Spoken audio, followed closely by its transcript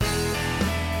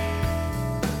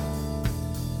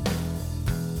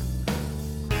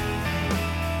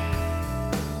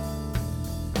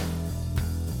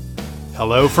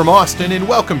Hello from Austin, and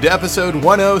welcome to episode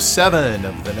 107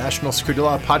 of the National Security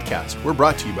Law Podcast. We're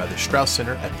brought to you by the Strauss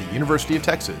Center at the University of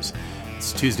Texas.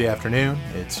 It's Tuesday afternoon,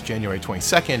 it's January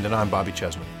 22nd, and I'm Bobby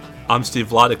Chesman. I'm Steve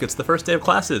Vladeck. It's the first day of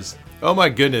classes. Oh my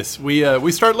goodness,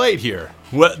 we start late here.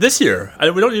 Well, this year.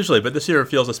 We don't usually, but this year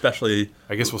feels especially...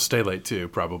 I guess we'll stay late too,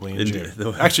 probably in June.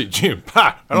 June. Actually, June.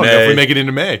 I don't know if we make it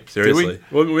into May. Seriously.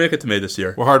 We make it to May this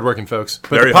year. We're hardworking folks. But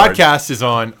Very the podcast is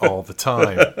on all the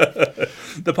time.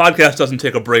 The podcast doesn't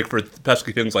take a break for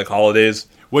pesky things like holidays.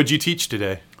 What'd you teach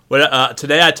today? Well,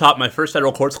 today I taught my first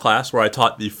federal courts class where I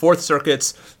taught the Fourth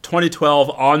Circuit's 2012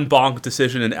 en banc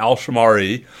decision in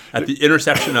al-Shamari at the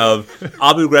intersection of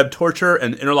Abu Ghraib torture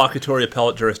and interlocutory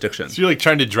appellate jurisdiction. So you're like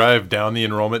trying to drive down the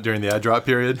enrollment during the ad drop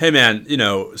period? Hey man,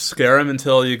 scare them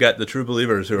until you get the true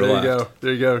believers who are left.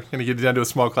 There you go. Going to get it down to a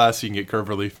small class so you can get curve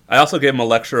relief. I also gave them a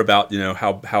lecture about,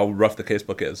 how rough the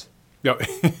casebook is. No.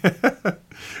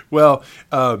 Well,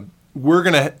 we're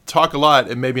going to talk a lot,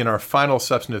 and maybe in our final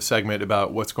substantive segment,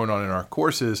 about what's going on in our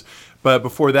courses. But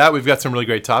before that, we've got some really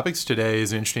great topics. Today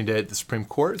is an interesting day at the Supreme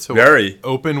Court. So Very.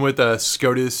 We'll open with a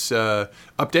SCOTUS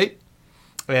update.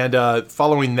 And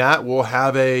following that, we'll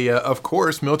have of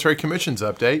course, military commissions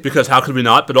update. Because how could we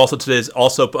not? But also today is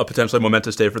also a potentially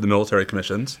momentous day for the military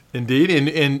commissions. Indeed.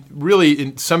 And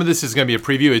really, some of this is going to be a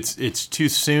preview. It's too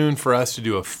soon for us to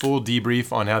do a full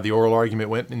debrief on how the oral argument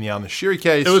went in the Nashiri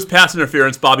case. It was pass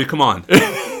interference, Bobby. Come on.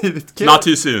 Not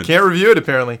too soon. Can't review it,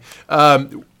 apparently.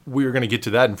 We're going to get to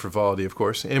that in frivolity, of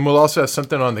course. And we'll also have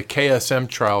something on the KSM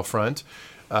trial front.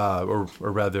 Or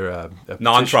rather,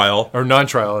 non-trial. Or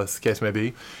non-trial, as the case may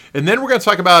be. And then we're going to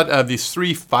talk about these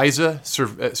three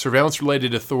FISA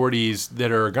surveillance-related authorities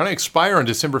that are going to expire on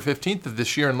December 15th of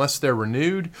this year unless they're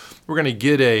renewed. We're going to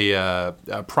get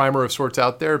a primer of sorts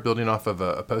out there, building off of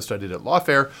a post I did at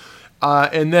Lawfare.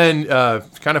 And then,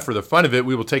 kind of for the fun of it,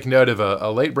 we will take note of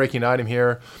a late-breaking item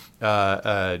here.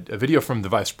 A video from the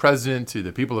vice president to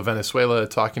the people of Venezuela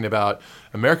talking about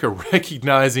America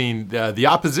recognizing the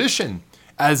opposition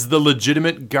as the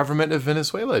legitimate government of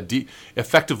Venezuela,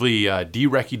 effectively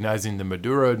de-recognizing the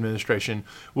Maduro administration.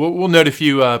 We'll note a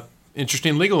few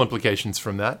interesting legal implications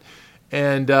from that.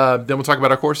 And then we'll talk about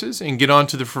our courses and get on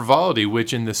to the frivolity,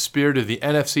 which in the spirit of the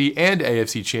NFC and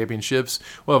AFC championships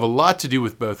will have a lot to do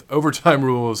with both overtime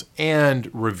rules and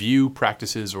review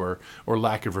practices or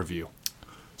lack of review.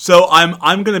 So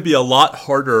I'm going to be a lot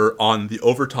harder on the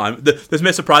overtime. This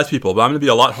may surprise people, but I'm going to be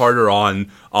a lot harder on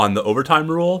the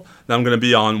overtime rule than I'm going to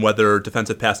be on whether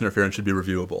defensive pass interference should be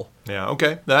reviewable. Yeah,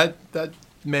 okay. That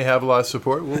may have a lot of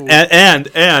support. And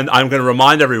I'm going to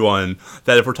remind everyone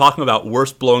that if we're talking about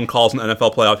worst blown calls in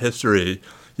NFL playoff history,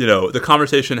 the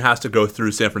conversation has to go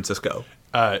through San Francisco.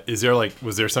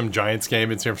 Was there some Giants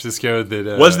game in San Francisco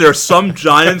that... Was there some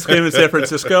Giants game in San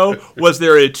Francisco? Was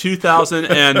there a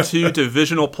 2002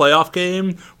 divisional playoff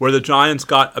game where the Giants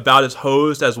got about as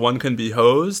hosed as one can be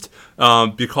hosed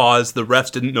because the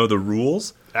refs didn't know the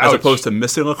rules as opposed to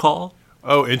missing a call?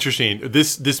 Oh, interesting.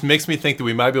 This makes me think that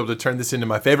we might be able to turn this into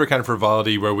my favorite kind of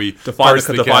frivolity where we define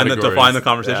the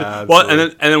conversation. Yeah, well,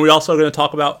 and then we're also going to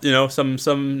talk about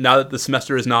some now that the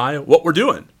semester is nigh, what we're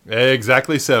doing.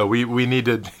 Exactly so. We need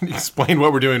to explain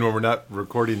what we're doing when we're not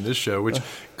recording this show, which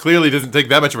clearly doesn't take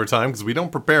that much of our time because we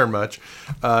don't prepare much.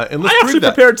 And let's I actually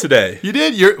prepared today. You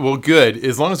did? Well, good.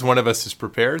 As long as one of us is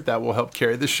prepared, that will help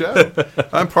carry the show.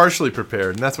 I'm partially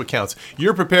prepared, and that's what counts.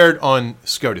 You're prepared on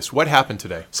SCOTUS. What happened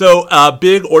today? So,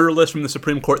 big order list from the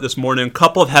Supreme Court this morning.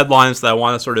 Couple of headlines that I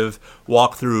want to sort of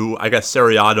walk through, I guess,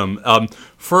 seriatim.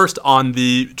 First, on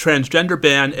the transgender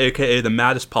ban, a.k.a. the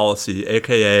Mattis policy,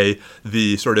 a.k.a.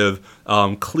 the sort of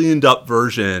cleaned up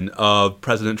version of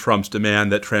President Trump's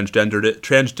demand that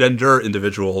transgender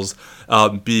individuals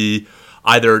be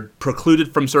either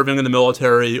precluded from serving in the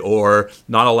military or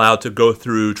not allowed to go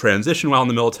through transition while in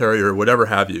the military or whatever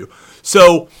have you.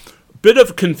 So, bit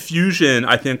of confusion,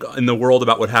 I think, in the world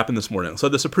about what happened this morning. So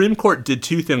the Supreme Court did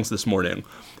two things this morning.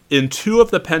 In two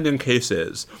of the pending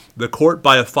cases, the court,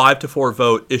 by a 5-4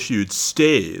 vote, issued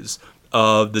stays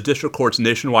of the district court's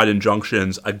nationwide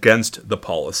injunctions against the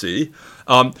policy.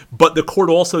 But the court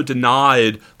also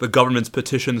denied the government's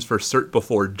petitions for cert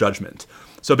before judgment.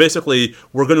 So basically,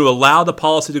 we're going to allow the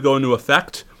policy to go into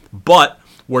effect, but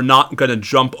we're not going to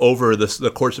jump over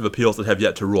the courts of appeals that have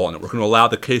yet to rule on it. We're going to allow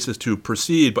the cases to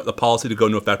proceed, but the policy to go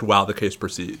into effect while the case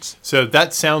proceeds. So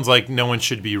that sounds like no one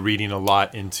should be reading a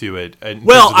lot into it.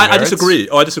 Well, I disagree.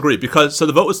 I disagree because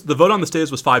the vote on the stays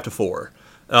was 5-4,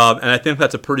 and I think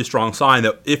that's a pretty strong sign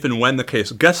that if and when the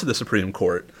case gets to the Supreme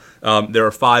Court, there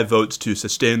are 5 votes to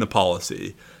sustain the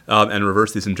policy. and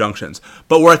reverse these injunctions.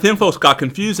 But where I think folks got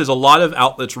confused is a lot of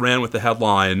outlets ran with the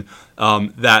headline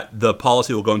that the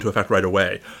policy will go into effect right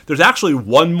away. There's actually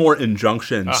one more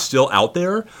injunction still out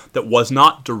there that was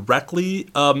not directly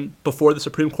before the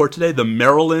Supreme Court today, the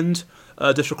Maryland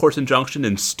District Court's injunction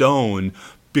in Stone,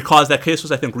 because that case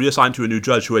was, I think, reassigned to a new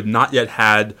judge who had not yet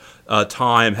had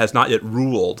time, has not yet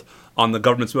ruled on the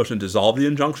government's motion to dissolve the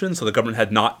injunction, so the government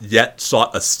had not yet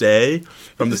sought a stay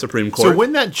from the Supreme Court. So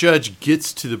when that judge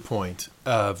gets to the point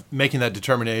of making that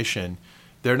determination,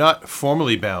 they're not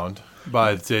formally bound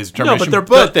by today's determination,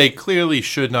 but they clearly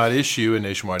should not issue a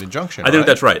nationwide injunction. I think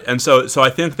that's right. And so I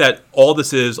think that all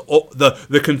this is,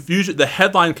 the confusion, the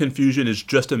headline confusion is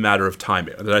just a matter of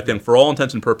timing. That I think for all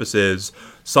intents and purposes,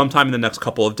 sometime in the next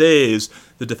couple of days,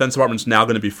 the Defense Department is now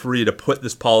going to be free to put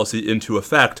this policy into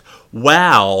effect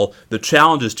while the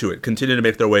challenges to it continue to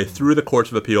make their way through the courts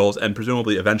of appeals and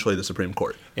presumably eventually the Supreme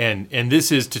Court. And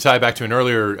this is to tie back to an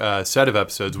earlier set of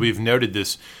episodes. We've noted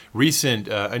this recent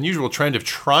unusual trend of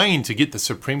trying to get the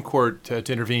Supreme Court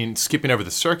to intervene, skipping over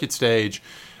the circuit stage.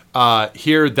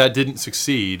 Here, that didn't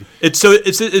succeed. It's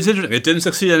interesting. It didn't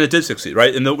succeed, and it did succeed,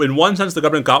 right? In one sense, the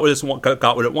government got what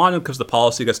it wanted because the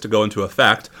policy gets to go into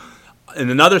effect. In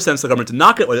another sense, the government did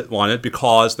not get what it wanted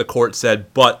because the court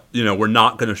said, but, we're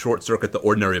not going to short-circuit the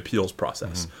ordinary appeals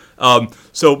process.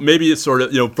 So maybe it's sort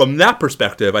of, from that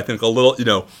perspective, I think a little,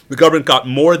 the government got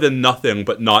more than nothing,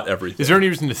 but not everything. Is there any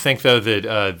reason to think, though,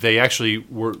 that they actually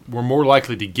were more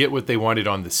likely to get what they wanted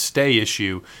on the stay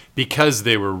issue because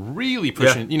they were really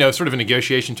pushing, sort of a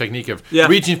negotiation technique of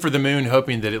reaching for the moon,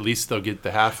 hoping that at least they'll get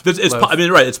the half?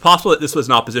 Right. It's possible that this was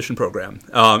an opposition program,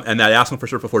 and that asking for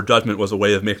cert before judgment was a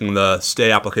way of making the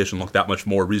stay application look that much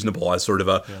more reasonable as sort of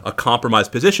a compromise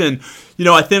position.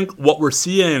 I think what we're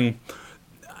seeing,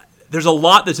 there's a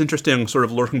lot that's interesting sort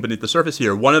of lurking beneath the surface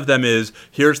here. One of them is,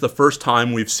 here's the first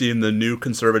time we've seen the new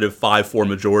conservative 5-4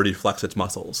 majority flex its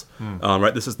muscles.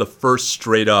 Right? This is the first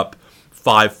straight up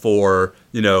 5-4,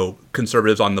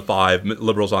 conservatives on the 5,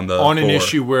 liberals on the 4. On an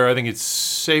issue where I think it's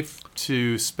safe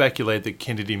to speculate that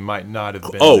Kennedy might not have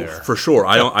been there. Oh, for sure.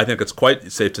 I think it's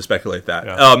quite safe to speculate that.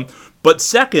 Yeah. But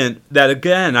second, that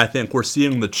again, I think we're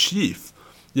seeing the chief,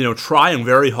 trying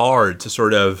very hard to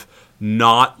sort of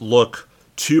not look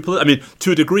too political. I mean,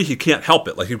 to a degree, he can't help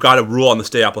it. Like, you've got to rule on the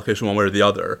stay application one way or the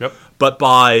other. Yep. But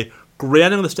by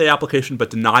granting the stay application but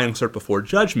denying cert before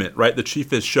judgment, right, the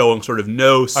chief is showing sort of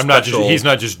no special... He's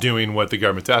not just doing what the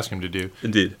government's asking him to do.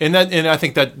 Indeed. And I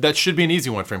think that should be an easy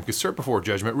one for him, because cert before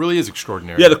judgment really is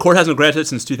extraordinary. Yeah, the court hasn't granted it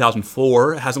since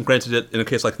 2004. It hasn't granted it in a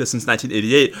case like this since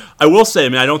 1988. I will say,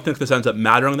 I don't think this ends up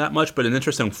mattering that much, but an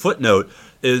interesting footnote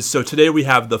is, so today we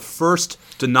have the first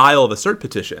denial of a cert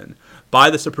petition by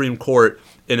the Supreme Court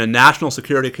in a national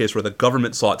security case where the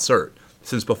government sought cert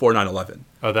since before 9/11.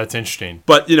 Oh, that's interesting.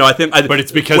 But I think, but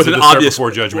it's because of the cert before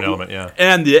judgment element, yeah,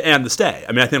 and the stay.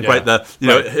 I think right,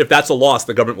 if that's a loss,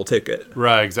 the government will take it.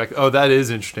 Right, exactly. Oh, that is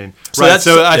interesting. So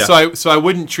right, so I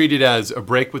wouldn't treat it as a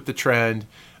break with the trend,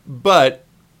 but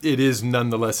it is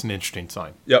nonetheless an interesting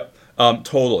sign. Yep.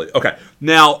 Totally. Okay.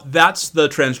 Now that's the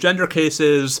transgender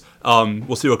cases.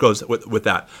 We'll see what goes with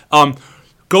that.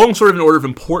 Going sort of in order of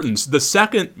importance, the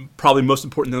second, probably most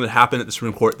important thing that happened at the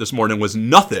Supreme Court this morning was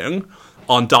nothing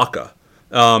on DACA.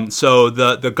 So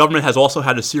the government has also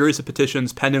had a series of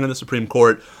petitions pending in the Supreme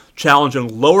Court challenging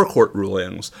lower court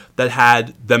rulings that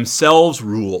had themselves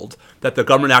ruled that the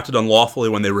government acted unlawfully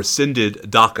when they rescinded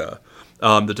DACA,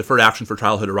 the Deferred Action for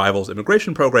Childhood Arrivals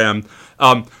immigration program.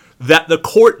 That the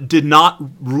court did not...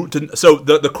 So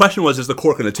the question was, is the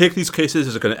court going to take these cases?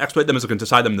 Is it going to expedite them? Is it going to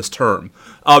decide them this term?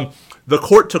 The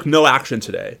court took no action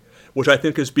today, which I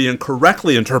think is being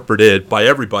correctly interpreted by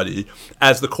everybody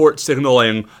as the court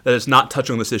signaling that it's not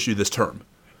touching this issue this term.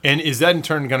 And is that in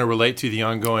turn going to relate to the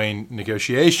ongoing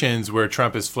negotiations where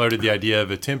Trump has floated the idea of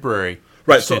a temporary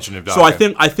extension of DACA? So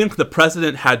I think the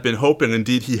president had been hoping,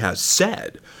 indeed he has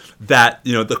said, that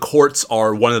the courts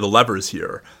are one of the levers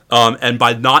here, and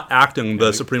by not acting,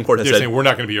 the Supreme Court has said saying, we're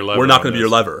not going to be your lever. We're not going to be your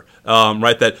lever,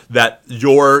 right? That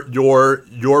your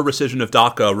rescission of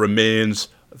DACA remains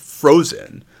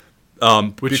frozen,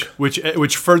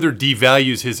 which further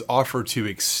devalues his offer to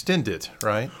extend it,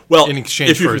 right? Well, in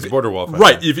exchange for his border wall,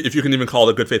 right? If you can even call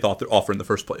it a good faith offer in the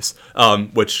first place,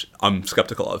 which I'm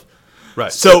skeptical of.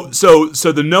 Right. So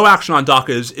the no action on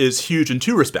DACA is huge in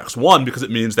two respects. One, because it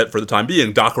means that for the time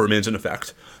being, DACA remains in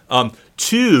effect.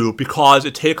 Two, because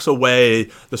it takes away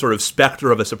the sort of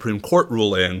specter of a Supreme Court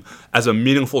ruling as a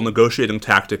meaningful negotiating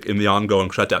tactic in the ongoing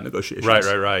shutdown negotiations.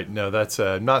 Right. No, that's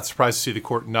not surprised to see the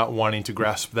court not wanting to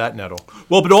grasp that nettle.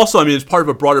 Well, but also, it's part of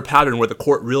a broader pattern where the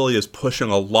court really is pushing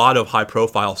a lot of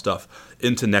high-profile stuff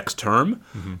into next term.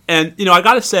 And, I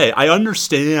got to say, I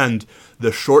understand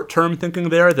the short-term thinking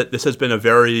there, that this has been a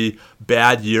very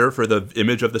bad year for the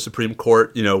image of the Supreme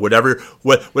Court.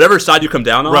 Whatever side you come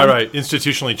down on, right.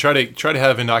 Institutionally, try to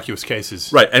have innocuous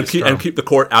cases, right, and keep the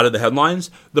court out of the headlines.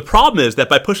 The problem is that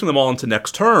by pushing them all into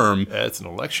next term, it's an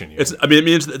election year. It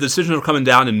means that the decisions are coming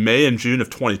down in May and June of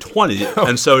 2020,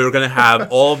 and so you're going to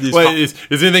have all of these. Wait,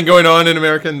 is anything going on in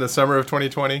America in the summer of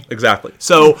 2020? Exactly.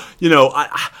 So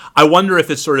I wonder if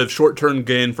it's sort of short-term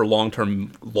gain for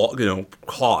long-term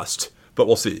cost. But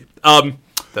we'll see.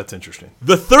 That's interesting.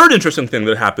 The third interesting thing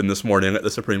that happened this morning at the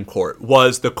Supreme Court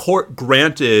was the court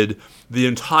granted the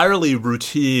entirely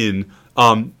routine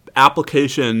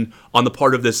application on the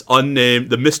part of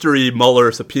the mystery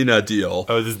Mueller subpoena deal.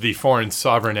 Oh, this is the foreign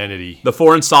sovereign entity. The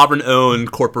foreign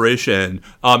sovereign-owned corporation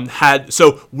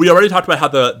So we already talked about how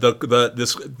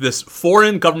this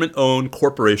foreign government-owned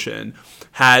corporation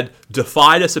had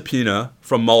defied a subpoena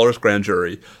from Mueller's grand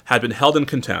jury, had been held in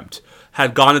contempt,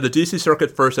 had gone to the D.C.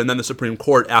 Circuit first and then the Supreme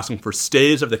Court asking for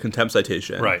stays of the contempt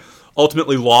citation, right.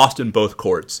 Ultimately lost in both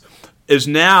courts, is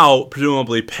now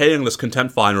presumably paying this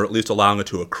contempt fine or at least allowing it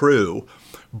to accrue,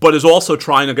 but is also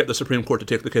trying to get the Supreme Court to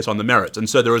take the case on the merits. And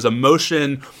so there was a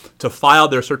motion to file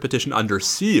their cert petition under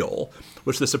seal,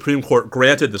 which the Supreme Court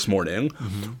granted this morning,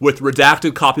 with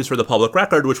redacted copies for the public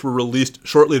record, which were released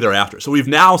shortly thereafter. So we've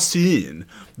now seen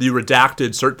the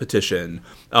redacted cert petition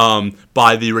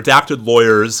by the redacted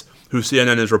lawyers who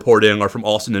CNN is reporting are from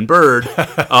Alston and Byrd,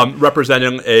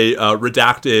 representing a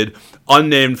redacted,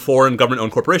 unnamed foreign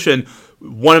government-owned corporation.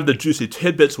 One of the juicy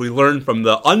tidbits we learned from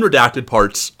the unredacted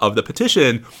parts of the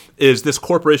petition is this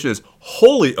corporation is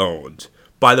wholly owned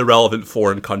by the relevant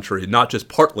foreign country, not just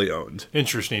partly owned.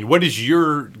 Interesting. What is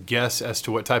your guess as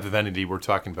to what type of entity we're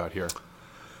talking about here?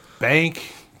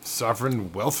 Bank?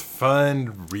 Sovereign wealth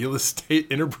fund, real estate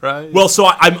enterprise? Well, so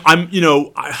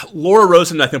Laura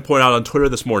Rosen, I think, pointed out on Twitter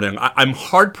this morning, I'm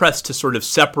hard-pressed to sort of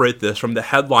separate this from the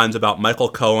headlines about Michael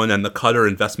Cohen and the Qatar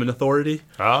Investment Authority.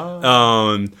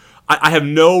 I have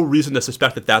no reason to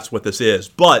suspect that that's what this is,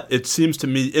 but it seems to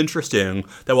me interesting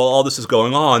that while all this is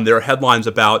going on, there are headlines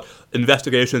about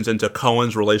investigations into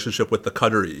Cohen's relationship with the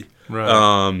Qatari.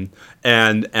 Right.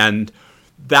 And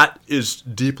that is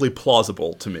deeply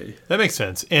plausible to me. That makes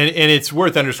sense. And it's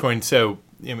worth underscoring. So,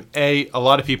 a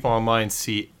lot of people online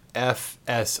see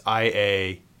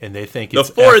FSIA and they think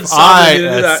it's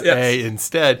FISA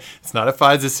instead. It's not a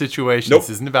FISA situation. Nope.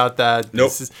 This isn't about that.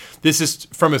 Nope. This is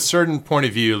from a certain point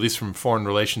of view, at least from foreign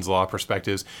relations law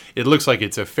perspectives, it looks like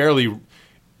it's a fairly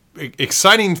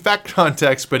exciting fact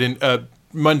context, but in a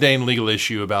mundane legal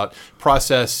issue about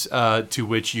process to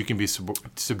which you can be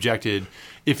subjected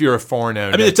if you're a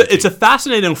foreign-owned entity. It's a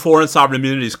fascinating foreign sovereign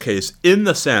immunities case in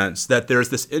the sense that there's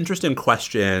this interesting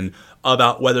question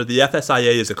about whether the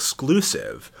FSIA is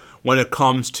exclusive when it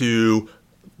comes to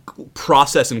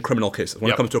process in criminal cases,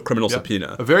 when it comes to a criminal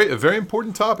subpoena. A very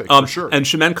important topic, for sure. And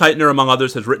Shemen Keitner, among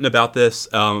others, has written about this.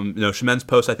 Shemen's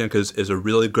post, I think, is a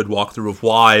really good walkthrough of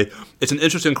why it's an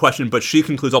interesting question, but she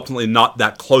concludes ultimately not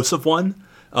that close of one,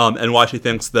 and why she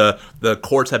thinks the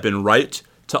courts have been right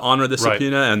to honor the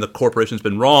subpoena and the corporation's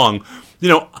been wrong.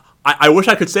 I wish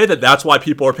I could say that that's why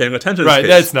people are paying attention to this case.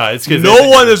 That's not. It's no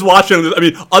one is watching this. I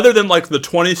mean, other than like the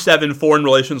 27 foreign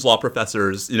relations law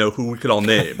professors, who we could all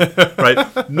name,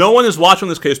 right? No one is watching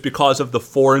this case because of the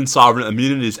Foreign Sovereign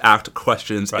Immunities Act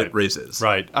questions it raises.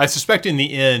 Right. I suspect in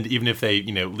the end, even if they,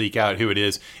 leak out who it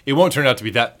is, it won't turn out to be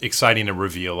that exciting a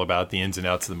reveal about the ins and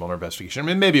outs of the Mueller investigation. I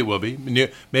mean, maybe it will be.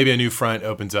 Maybe a new front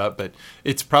opens up, but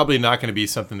it's probably not going to be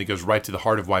something that goes right to the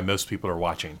heart of why most people are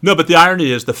watching. No, but the irony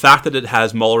is the fact that it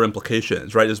has Mueller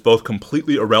implications, right, is both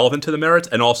completely irrelevant to the merits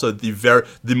and also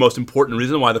the most important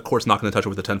reason why the court's not going to touch it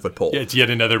with a 10-foot pole. Yeah, it's yet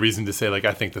another reason to say,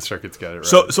 I think the circuit's got it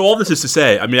right. So all this is to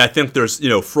say, I mean, I think there's,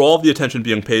 for all of the attention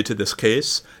being paid to this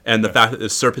case and the fact that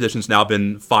this cert petition's now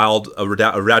been filed, a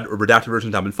redacted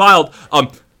version's now been filed,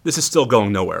 this is still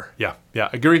going nowhere. Yeah,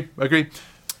 agree.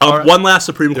 One last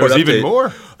Supreme Court update. There was even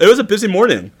more. It was a busy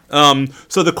morning.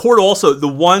 So the court also, the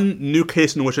one new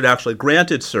case in which it actually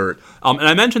granted cert, and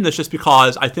I mention this just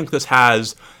because I think this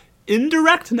has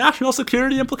indirect national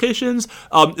security implications,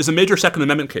 is a major Second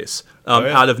Amendment case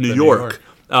out of New York.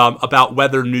 About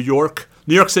whether New York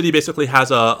City basically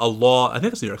has a law, I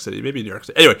think it's New York City, maybe New York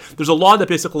City. Anyway, there's a law that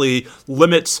basically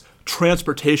limits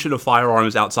transportation of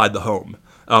firearms outside the home.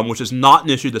 Which is not an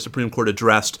issue the Supreme Court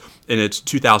addressed in its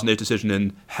 2008 decision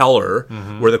in Heller,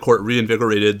 where the court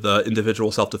reinvigorated the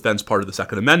individual self-defense part of the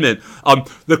Second Amendment.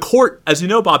 The court, as you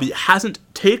know, Bobby, hasn't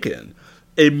taken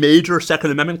a major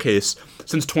Second Amendment case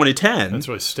since 2010. That's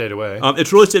really stayed away.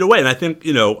 It's really stayed away, and I think,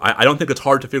 I don't think it's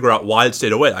hard to figure out why it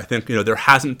stayed away. I think, there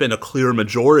hasn't been a clear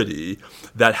majority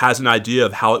that has an idea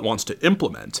of how it wants to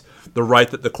implement the right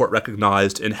that the court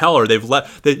recognized in Heller.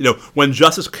 When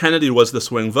Justice Kennedy was the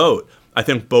swing vote, I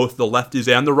think both the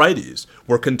lefties and the righties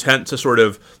were content to sort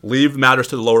of leave matters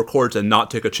to the lower courts and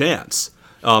not take a chance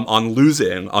on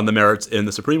losing on the merits in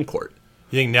the Supreme Court.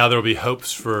 You think now there will be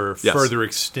hopes for further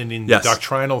extending the Yes.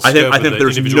 doctrinal scope of the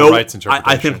there's individual rights interpretation?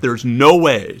 I think there's no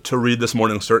way to read this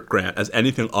morning's cert grant as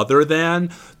anything other than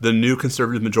the new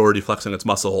conservative majority flexing its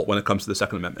muscle when it comes to the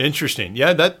Second Amendment. Interesting.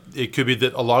 Yeah, that it could be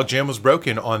that a logjam was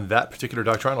broken on that particular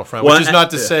doctrinal front, which is not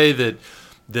to say that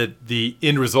the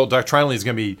end result doctrinally is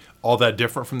going to be all that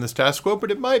different from the status quo,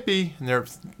 but it might be. And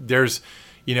there's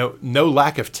no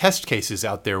lack of test cases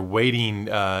out there waiting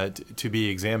to be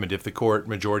examined if the court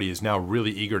majority is now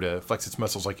really eager to flex its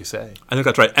muscles, like you say. I think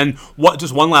that's right. And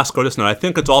just one last SCOTUS note. I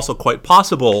think it's also quite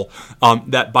possible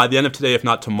that by the end of today, if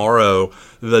not tomorrow,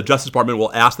 the Justice Department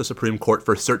will ask the Supreme Court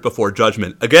for cert before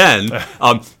judgment again,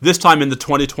 this time in the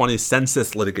 2020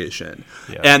 census litigation.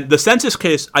 Yeah. And the census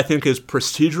case, I think, is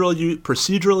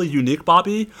procedurally unique,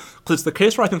 Bobby, because it's the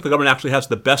case where I think the government actually has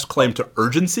the best claim to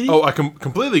urgency. Oh, I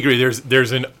completely agree.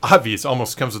 There's an obvious,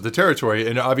 almost comes with the territory,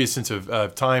 an obvious sense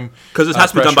of time. Because it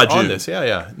has to be done by June. This.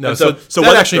 Yeah. No, so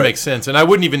that actually makes sense. And I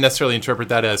wouldn't even necessarily interpret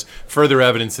that as further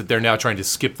evidence that they're now trying to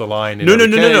skip the line. No.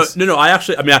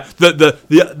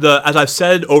 As I've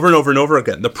said over and over and over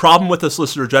again, the problem with the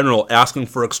Solicitor General asking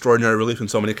for extraordinary relief in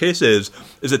so many cases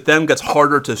is it then gets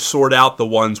harder to sort out the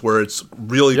ones where it's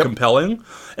really compelling.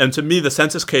 And to me, the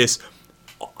census case,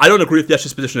 I don't agree with the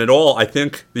SG's position at all. I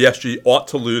think the SG ought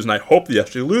to lose, and I hope the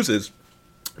SG loses.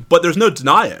 But there's no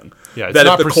denying it's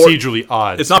not procedurally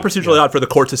odd. It's not procedurally odd for the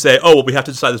court to say, "Oh, well, we have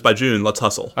to decide this by June. Let's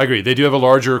hustle." I agree. They do have a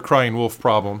larger crying wolf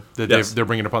problem that they're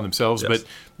bringing upon themselves. Yes.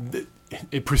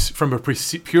 But from a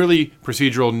purely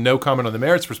procedural, no comment on the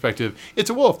merits perspective, it's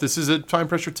a wolf. This is a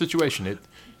time-pressured situation.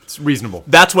 It's reasonable.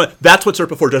 That's what cert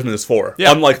before judgment is for.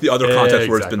 Yeah. Unlike the other contexts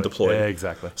where it's been deployed.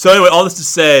 Exactly. So anyway, all this to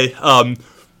say,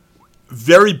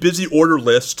 very busy order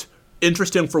list.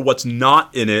 Interesting for what's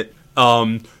not in it.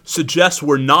 Suggests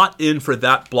we're not in for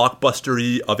that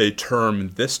blockbustery of a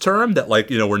term this term, that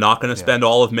we're not going to spend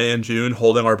all of May and June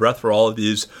holding our breath for all of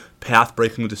these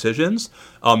path-breaking decisions.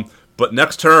 But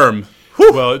next term...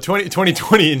 Whew. Well,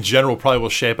 2020 in general probably will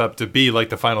shape up to be like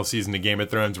the final season of Game of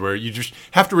Thrones, where you just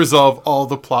have to resolve all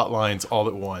the plot lines all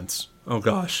at once. Oh,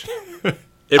 gosh.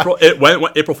 April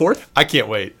 4th? I can't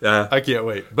wait. I can't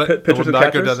wait. But I will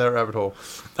not go down that rabbit hole.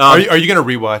 Are you going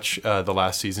to rewatch the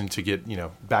last season to get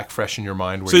back fresh in your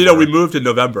mind? So we moved in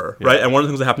November, right? And one of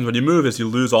the things that happens when you move is you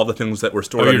lose all the things that were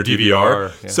stored on your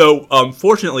DVR. Yeah. So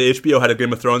fortunately, HBO had a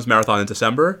Game of Thrones marathon in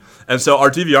December, and so our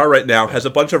DVR right now has a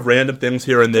bunch of random things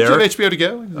here and there. Do you have HBO to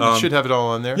go? You should have it all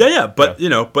on there. Yeah. But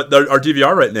our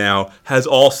DVR right now has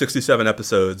all 67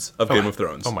 episodes of Game of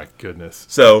Thrones. Oh my goodness!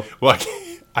 So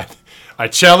I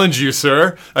challenge you,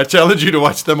 sir. I challenge you to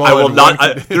watch them all. I will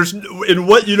not. There's in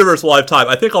what universe will I have time?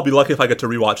 I think I'll be lucky if I get to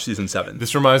rewatch season 7.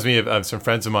 This reminds me of some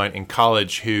friends of mine in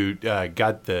college who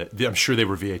got I'm sure they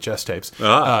were VHS tapes.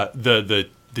 The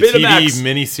TV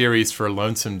miniseries for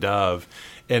Lonesome Dove.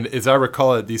 And as I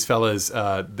recall it, these fellas,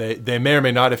 they may or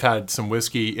may not have had some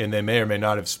whiskey, and they may or may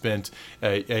not have spent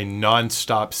a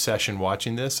nonstop session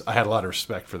watching this. I had a lot of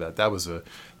respect for that. That was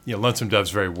Lonesome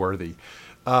Dove's very worthy.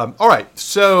 All right,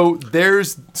 so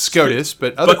there's SCOTUS,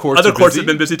 but other courts have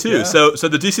been busy too. Yeah. So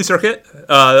the D.C. Circuit,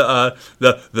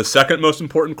 the second most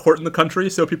important court in the country,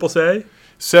 so people say.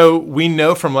 So we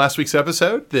know from last week's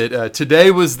episode that today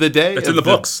was the day. It's in the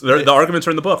books. The arguments are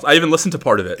in the books. I even listened to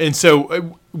part of it. And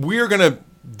so we're going to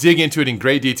dig into it in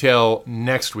great detail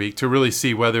next week to really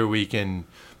see whether we can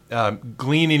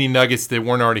glean any nuggets that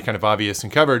weren't already kind of obvious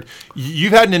and covered.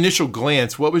 You've had an initial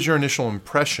glance. What was your initial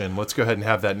impression? Let's go ahead and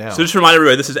have that now. So just to remind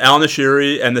everybody, this is Alan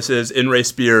Nashiri and this is In Re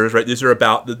Spears, right? These are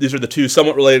the two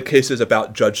somewhat related cases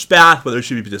about Judge Spath, whether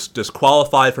she should be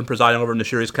disqualified from presiding over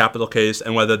Nashiri's capital case,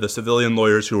 and whether the civilian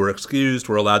lawyers who were excused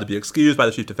were allowed to be excused by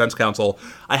the Chief Defense Counsel.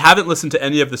 I haven't listened to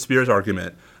any of the Spears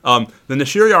argument. The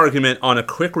Nashiri argument, on a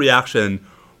quick reaction,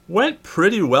 went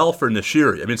pretty well for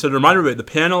Nashiri. I mean, so to remind everybody, the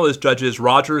panel is Judges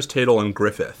Rogers, Tatel, and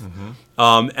Griffith. Mm-hmm.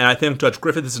 And I think Judge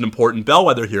Griffith is an important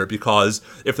bellwether here because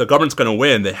if the government's going to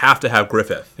win, they have to have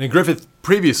Griffith. And Griffith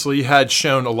previously had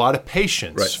shown a lot of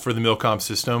patience for the Milcom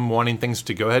system, wanting things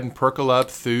to go ahead and percolate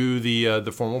up through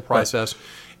the formal process.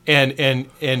 Right. And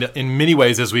in many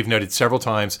ways, as we've noted several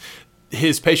times,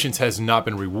 his patience has not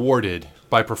been rewarded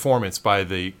by performance by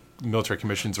the military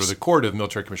commissions or the Court of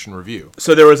Military Commission Review.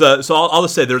 So I'll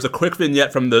just say there's a quick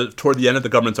vignette from toward the end of the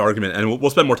government's argument, and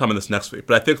we'll spend more time on this next week.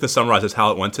 But I think this summarizes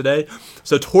how it went today.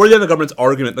 So toward the end of the government's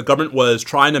argument, the government was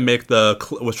trying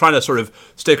to sort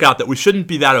of stake out that we shouldn't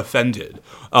be that offended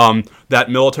that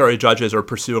military judges are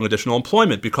pursuing additional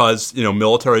employment because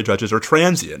military judges are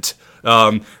transient.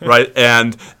 Right,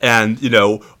 and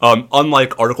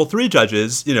unlike Article 3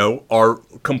 judges, are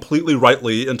completely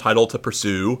rightly entitled to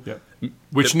pursue,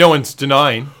 which no one's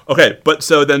denying. Okay, but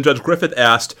so then Judge Griffith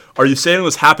asked, "Are you saying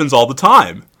this happens all the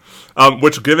time?"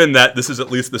 Which, given that this is at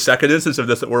least the second instance of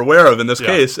this that we're aware of in this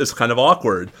case, is kind of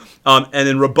awkward. And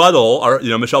in rebuttal,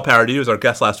 Michelle Parody, who was our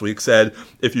guest last week, said,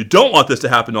 "If you don't want this to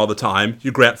happen all the time,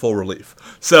 you grant full relief."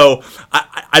 So,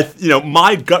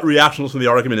 my gut reaction to the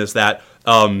argument is that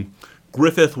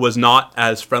Griffith was not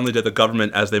as friendly to the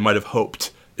government as they might have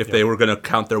hoped if they were going to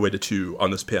count their way to 2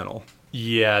 on this panel.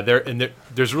 Yeah,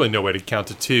 there's really no way to count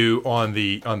to 2 on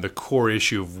the core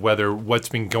issue of whether what's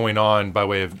been going on by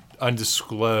way of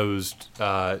undisclosed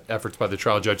efforts by the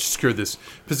trial judge to secure this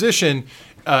position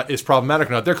is problematic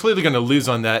or not. They're clearly going to lose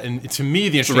on that. And to me,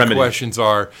 the interesting questions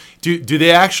are, do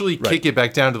they actually kick it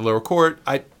back down to the lower court?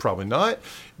 Probably not.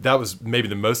 That was maybe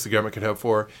the most the government could hope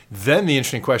for. Then the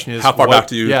interesting question is, how far back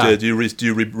do they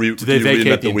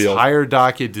vacate the entire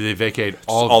docket? Do they vacate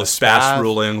all the SPAS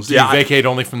rulings? Do they vacate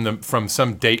only from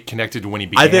some date connected to when he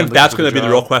began? I think that's going to be the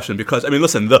real question because,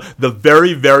 listen, the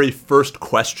very, very first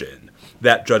question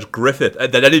that Judge Griffith,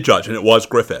 that any judge, and it was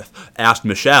Griffith, asked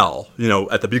Michelle,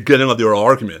 at the beginning of the oral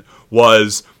argument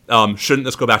was, shouldn't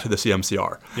this go back to the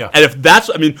CMCR? Yeah. And if that's,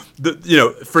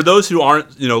 for those who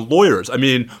aren't, lawyers,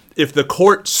 if the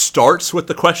court starts with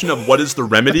the question of what is the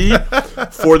remedy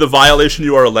for the violation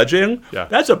you are alleging,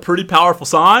 that's a pretty powerful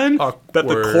sign that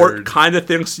the court kind of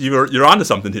thinks you're onto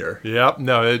something here. Yeah.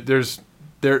 No,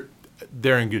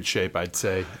 they're in good shape, I'd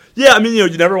say. Yeah,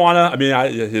 you never want to.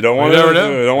 You don't want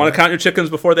to count your chickens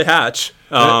before they hatch.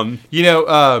 So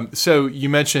you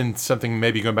mentioned something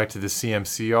maybe going back to the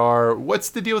CMCR. What's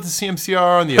the deal with the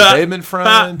CMCR on the abatement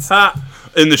front?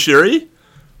 In Nashiri?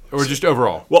 Or just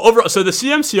overall? Well, overall, so the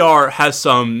CMCR has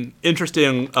some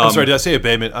interesting... I'm sorry, did I say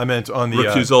abatement? I meant on the...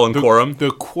 recusal and quorum.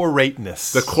 The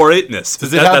quorateness. The quorateness.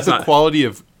 Does it have the quality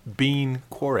of being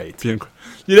quorate?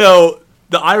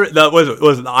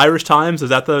 The Irish Times? Is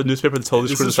that the newspaper that told us?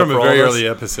 This is from a very early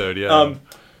episode, yeah.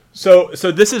 So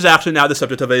this is actually now the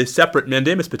subject of a separate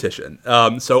mandamus petition.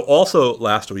 So also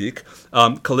last week,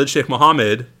 Khalid Sheikh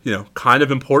Mohammed, kind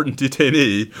of important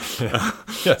detainee,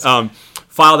 yes.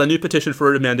 Filed a new petition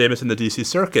for a mandamus in the D.C.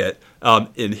 Circuit.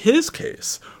 In his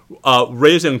case,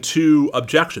 raising 2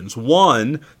 objections.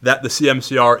 One, that the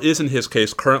CMCR is in his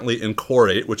case currently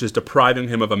inquorate, which is depriving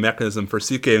him of a mechanism for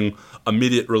seeking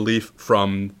immediate relief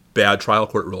from bad trial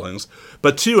court rulings.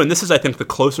 But 2, and this is I think the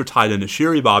closer tie to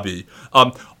Nashiri, Bobby,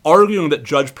 arguing that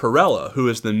Judge Perella, who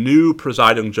is the new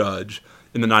presiding judge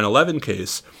in the 9/11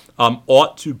 case,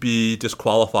 ought to be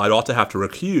disqualified, ought to have to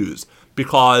recuse,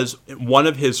 because one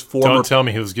of his former... Don't tell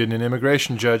me he was getting an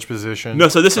immigration judge position. No,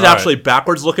 so this is actually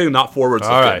backwards looking, not forwards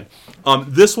looking. All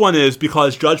right. This one is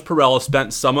because Judge Perella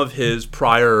spent some of his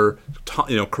prior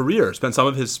career, spent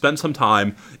some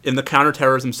time in the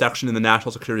counterterrorism section in the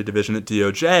National Security Division at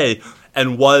DOJ,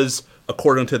 and was,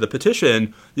 according to the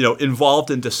petition, involved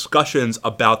in discussions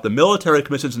about the military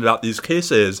commissions and about these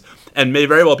cases, and may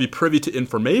very well be privy to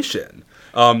information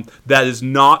that is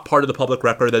not part of the public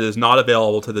record, that is not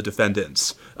available to the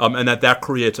defendants, and that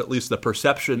creates at least the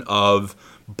perception of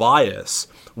bias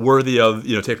worthy of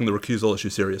taking the recusal issue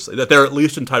seriously. That they're at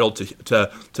least entitled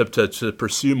to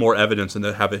pursue more evidence and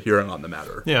to have a hearing on the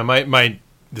matter. Yeah, my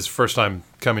this is the first time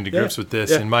coming to grips with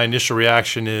this, and my initial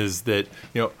reaction is that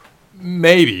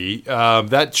maybe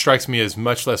that strikes me as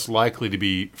much less likely to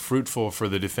be fruitful for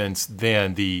the defense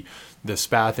than the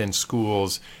Spath in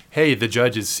schools. Hey, the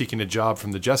judge is seeking a job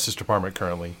from the Justice Department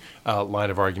currently, line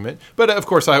of argument. But, of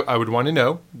course, I would want to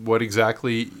know what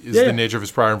exactly is the nature of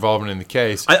his prior involvement in the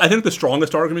case. I think the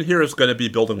strongest argument here is going to be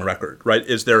building a record, right?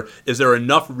 Is there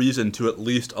enough reason to at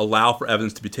least allow for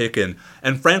evidence to be taken?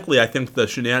 And, frankly, I think the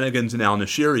shenanigans in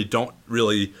al-Nashiri don't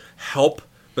really help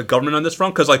the government on this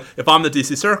front. Because, if I'm the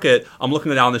D.C. Circuit, I'm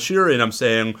looking at al-Nashiri and I'm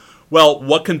saying, well,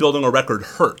 what can building a record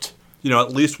hurt?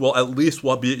 At least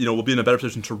we'll be in a better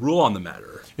position to rule on the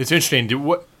matter. It's interesting.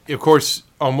 Of course,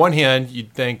 on one hand,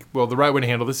 you'd think, well, the right way to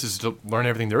handle this is to learn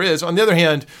everything there is. On the other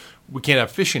hand, we can't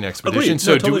have fishing expeditions.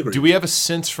 Agreed. No, totally do we have a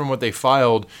sense from what they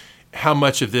filed how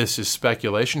much of this is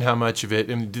speculation? How much of it,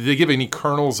 and did they give any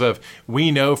kernels of,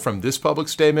 we know from this public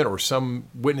statement or some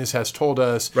witness has told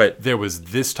us there was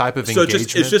this type of engagement?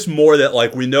 So it's just more that,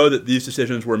 like, we know that these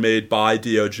decisions were made by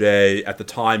DOJ at the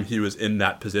time he was in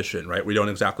that position, right? We don't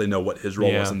exactly know what his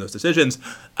role was in those decisions.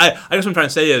 I guess what I'm trying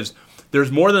to say is there's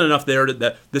more than enough there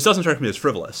that this doesn't strike me as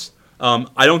frivolous.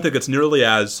 I don't think it's nearly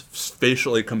as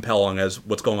facially compelling as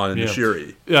what's going on in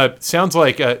Nashiri. Sounds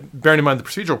like, bearing in mind the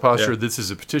procedural posture, this is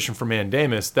a petition for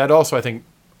mandamus. That also, I think,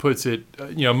 puts it,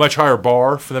 much higher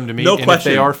bar for them to meet. No and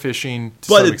question. If they are fishing, to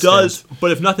but some it extent. does.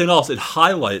 But if nothing else, it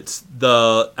highlights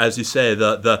as you say,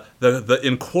 the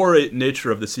inchoate nature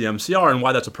of the CMCR and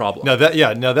why that's a problem. Now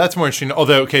that's more interesting.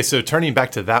 Although, okay, so turning back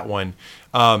to that one.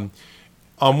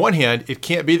 On one hand, it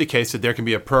can't be the case that there can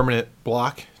be a permanent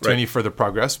block to any further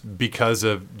progress because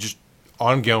of just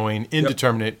ongoing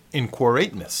indeterminate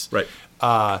inchoateness. Right.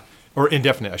 Or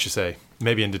indefinite, I should say.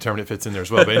 Maybe indeterminate fits in there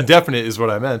as well, but indefinite is what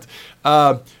I meant.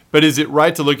 But is it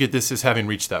right to look at this as having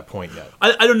reached that point yet?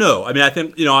 I don't know. I mean, I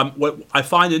think, what I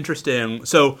find interesting,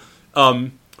 so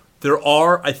there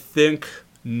are, I think,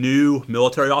 new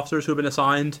military officers who have been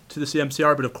assigned to the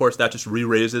CMCR, but of course that just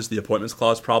re-raises the appointments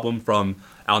clause problem from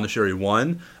al-Nashiri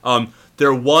 1.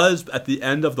 There was, at the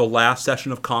end of the last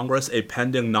session of Congress, a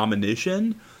pending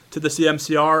nomination to the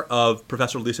CMCR of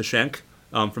Professor Lisa Schenk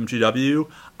from GW.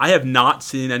 I have not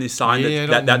seen any sign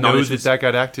that nomination that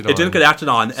got acted on. It didn't get acted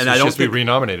on, and so I don't just think be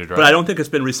renominated, right? But I don't think it's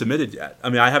been resubmitted yet. I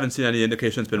mean, I haven't seen any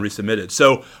indication it's been resubmitted.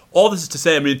 So all this is to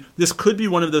say, I mean, this could be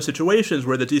one of those situations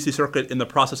where the D.C. Circuit, in the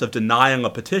process of denying a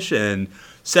petition,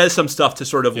 says some stuff to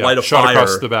sort of light a shot fire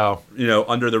across the bow,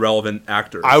 under the relevant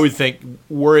actors. I would think,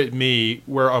 were it me,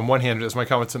 where on one hand, as my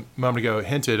comments a moment ago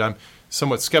hinted, I'm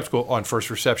somewhat skeptical on first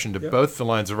reception to both the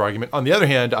lines of argument. On the other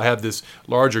hand, I have this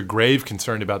larger grave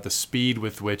concern about the speed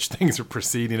with which things are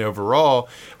proceeding overall.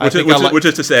 Which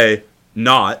is to say,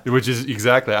 not. Which is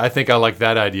exactly. I think I like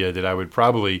that idea, that I would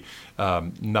probably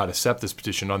not accept this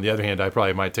petition. On the other hand, I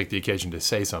probably might take the occasion to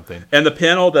say something. And the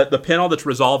panel that's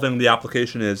resolving the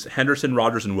application is Henderson,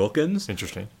 Rogers, and Wilkins.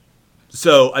 Interesting.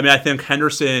 So, I mean, I think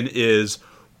Henderson is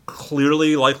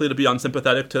clearly likely to be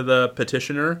unsympathetic to the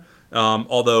petitioner.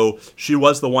 Although she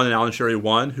was the one in al-Nashiri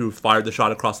 1 who fired the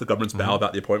shot across the government's bow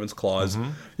about the appointments clause.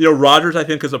 Rogers, I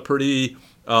think, is a pretty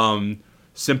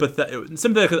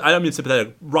sympathetic. I don't mean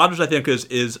sympathetic. Rogers, I think,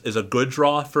 is a good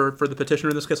draw for the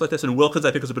petitioner in this case like this, and Wilkins,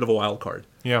 I think, is a bit of a wild card.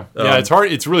 Yeah, it's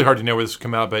hard. It's really hard to know where this will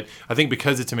come out, but I think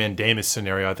because it's a mandamus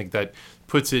scenario, I think that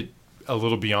puts it a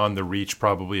little beyond the reach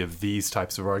probably of these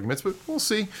types of arguments. But we'll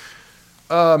see.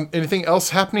 Anything else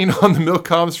happening on the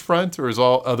Milcoms front, or is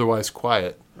all otherwise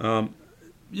quiet?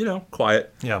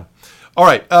 Quiet. Yeah. All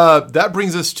right. That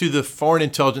brings us to the Foreign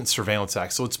Intelligence Surveillance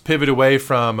Act. So let's pivot away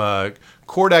from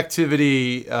court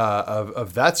activity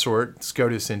of that sort,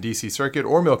 SCOTUS and D.C. Circuit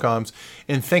or Milcoms,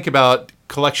 and think about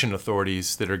collection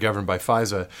authorities that are governed by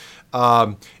FISA.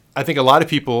 I think a lot of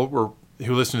people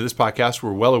who listen to this podcast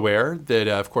were well aware that,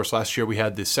 of course, last year we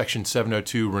had this Section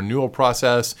 702 renewal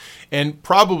process, and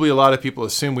probably a lot of people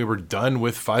assume we were done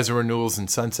with FISA renewals and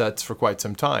sunsets for quite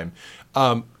some time.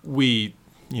 We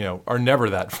are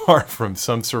never that far from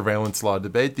some surveillance law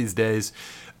debate these days.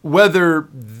 Whether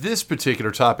this particular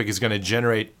topic is going to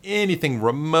generate anything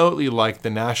remotely like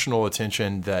the national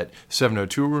attention that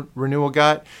 702 renewal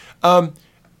got, I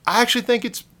actually think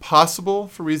it's possible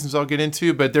for reasons I'll get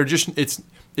into, but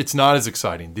it's not as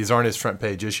exciting. These aren't as front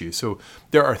page issues. So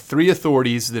there are 3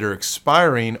 authorities that are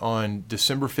expiring on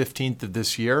December 15th of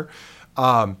this year.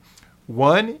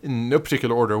 One, in no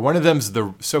particular order, one of them is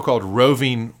the so-called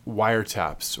roving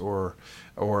wiretaps, or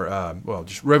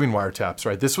just roving wiretaps,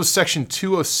 right? This was Section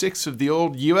 206 of the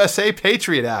old USA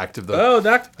Patriot Act of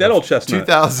the that old chestnut,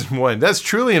 2001. That's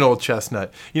truly an old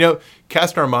chestnut.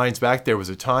 Cast our minds back. There was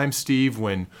a time, Steve,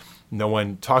 when no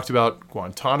one talked about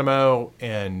Guantanamo,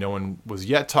 and no one was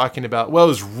yet talking about, it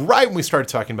was right when we started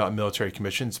talking about military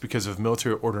commissions because of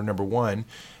Military Order Number 1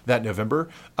 that November,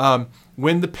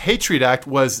 when the Patriot Act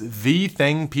was the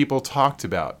thing people talked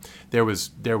about. There was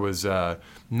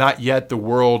not yet the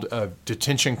world of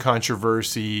detention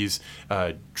controversies,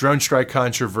 drone strike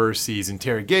controversies,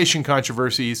 interrogation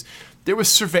controversies. There was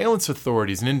surveillance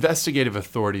authorities and investigative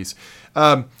authorities.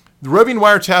 The roving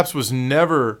wiretaps was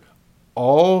never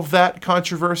all that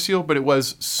controversial, but it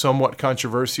was somewhat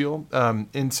controversial.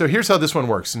 And so here's how this one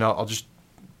works. And I'll just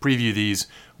preview these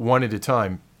one at a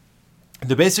time.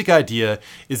 The basic idea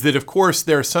is that, of course,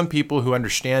 there are some people who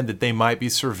understand that they might be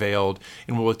surveilled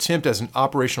and will attempt as an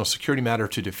operational security matter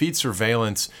to defeat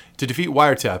surveillance, to defeat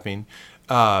wiretapping,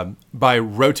 by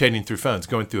rotating through phones,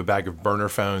 going through a bag of burner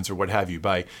phones or what have you,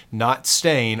 by not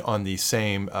staying on the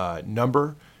same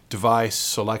number device,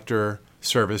 selector,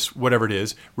 service, whatever it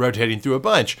is, rotating through a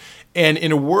bunch. And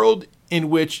in a world in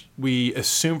which we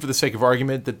assume for the sake of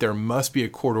argument that there must be a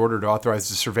court order to authorize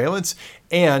the surveillance,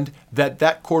 and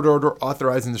that court order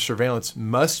authorizing the surveillance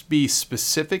must be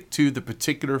specific to the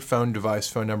particular phone device,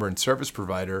 phone number, and service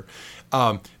provider,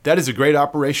 that is a great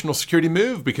operational security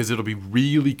move, because it'll be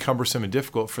really cumbersome and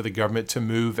difficult for the government to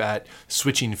move at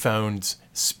switching phones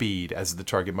speed as the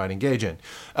target might engage in,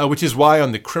 which is why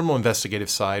on the criminal investigative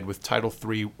side with Title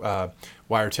III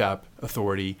wiretap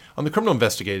authority, on the criminal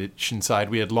investigation side,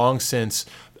 we had long since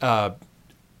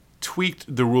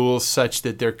tweaked the rules such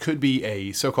that there could be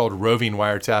a so-called roving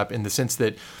wiretap, in the sense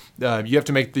that you have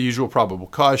to make the usual probable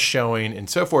cause showing and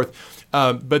so forth,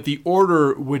 but the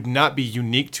order would not be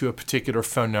unique to a particular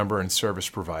phone number and service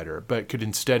provider, but could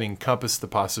instead encompass the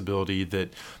possibility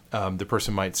that the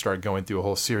person might start going through a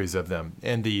whole series of them,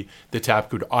 and the tap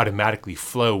could automatically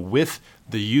flow with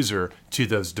the user to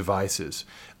those devices.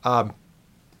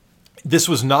 This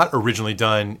was not originally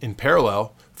done in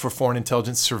parallel for Foreign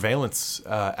Intelligence Surveillance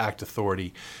Act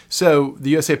authority. So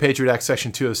the USA Patriot Act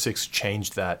Section 206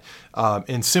 changed that.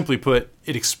 And simply put,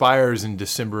 it expires in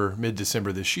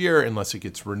mid-December this year, unless it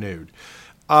gets renewed.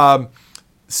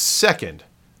 Second,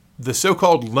 the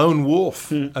so-called Lone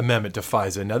Wolf Amendment to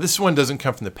FISA. Now, this one doesn't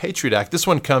come from the Patriot Act. This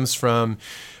one comes from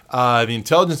the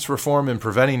Intelligence Reform and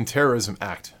Preventing Terrorism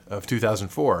Act of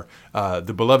 2004,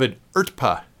 the beloved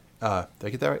IRTPA. Did I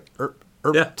get that right?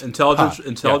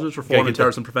 Intelligence Reform and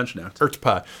Terrorism Prevention Act.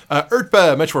 IRTPA.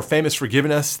 IRTPA, much more famous for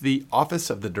giving us the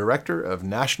Office of the Director of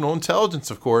National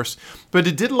Intelligence, of course, but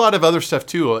it did a lot of other stuff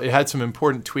too. It had some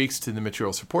important tweaks to the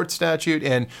Material Support Statute,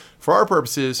 and for our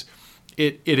purposes,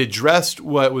 it addressed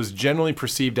what was generally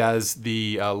perceived as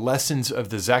the lessons of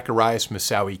the Zacarias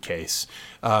Moussaoui case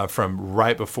from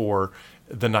right before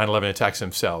the 9/11 attacks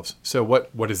themselves. So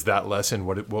what is that lesson?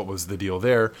 What was the deal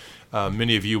there?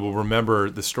 Many of you will remember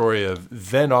the story of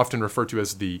then often referred to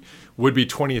as the would-be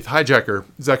 20th hijacker,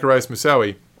 Zacarias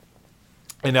Moussaoui,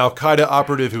 an al-Qaeda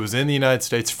operative who was in the United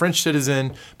States, French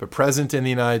citizen, but present in the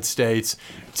United States,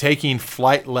 taking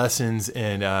flight lessons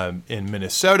in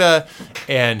Minnesota,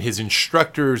 and his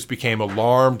instructors became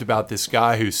alarmed about this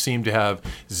guy who seemed to have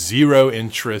zero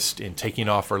interest in taking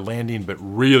off or landing, but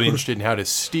really interested in how to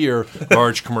steer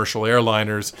large commercial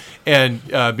airliners, and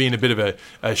being a bit of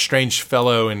a strange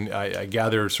fellow, and I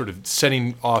gather sort of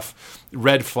setting off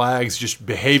red flags just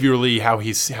behaviorally, how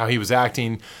he was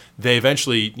acting. They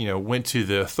eventually, went to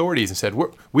the authorities and said,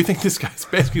 we think this guy's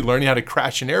basically learning how to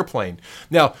crash an airplane.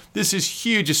 Now, this is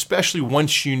huge, especially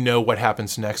once you know what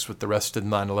happens next with the rest of the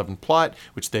 9/11 plot,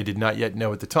 which they did not yet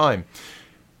know at the time.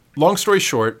 Long story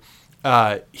short,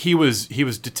 he was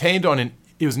detained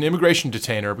he was an immigration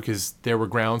detainer because there were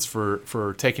grounds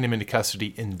for taking him into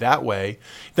custody in that way.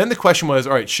 Then the question was,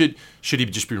 all right, should he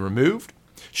just be removed?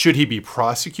 Should he be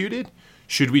prosecuted?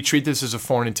 Should we treat this as a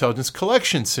foreign intelligence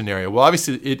collection scenario? Well,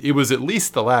 obviously, it was at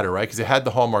least the latter, right? Because it had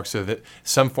the hallmarks of it,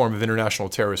 some form of international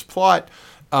terrorist plot.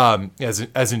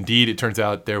 As indeed, it turns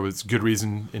out there was good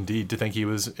reason indeed to think he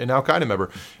was an al-Qaeda member.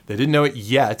 They didn't know it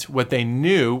yet. What they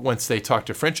knew once they talked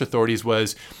to French authorities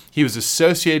was he was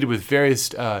associated with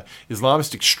various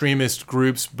Islamist extremist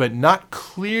groups, but not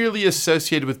clearly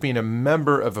associated with being a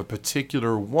member of a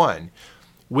particular one,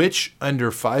 which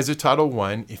under FISA Title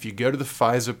I, if you go to the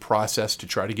FISA process to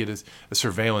try to get a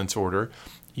surveillance order,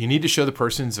 you need to show the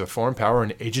person's a foreign power,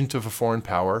 an agent of a foreign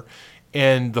power.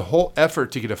 And the whole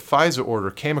effort to get a FISA order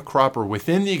came a cropper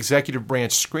within the executive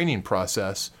branch screening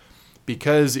process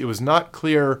because it was not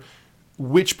clear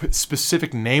which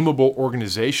specific nameable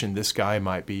organization this guy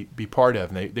might be part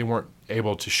of. And they weren't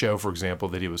able to show, for example,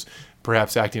 that he was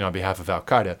perhaps acting on behalf of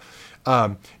al-Qaeda.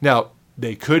 Now,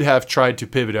 they could have tried to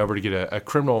pivot over to get a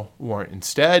criminal warrant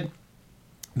instead.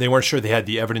 They weren't sure they had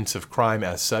the evidence of crime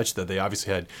as such, though they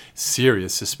obviously had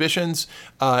serious suspicions.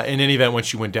 In any event,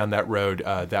 once you went down that road,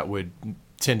 that would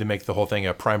tend to make the whole thing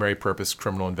a primary purpose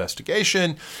criminal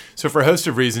investigation. So for a host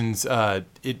of reasons,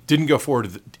 it didn't go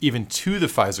forward even to the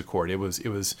FISA court. It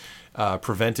was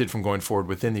prevented from going forward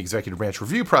within the executive branch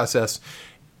review process.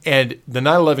 And the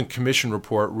 9/11 Commission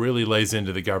report really lays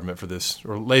into the government for this,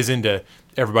 or lays into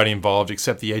everybody involved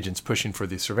except the agents pushing for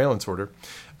the surveillance order,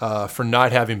 for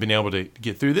not having been able to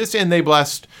get through this. And they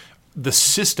blast the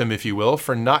system, if you will,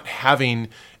 for not having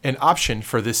an option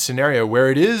for this scenario where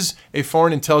it is a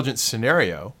foreign intelligence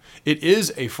scenario. It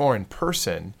is a foreign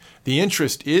person. The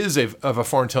interest is of a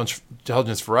foreign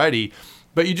intelligence variety,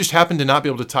 but you just happen to not be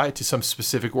able to tie it to some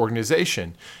specific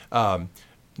organization.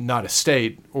 not a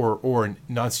state or a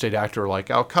non-state actor like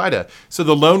Al-Qaeda. So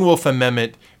the Lone Wolf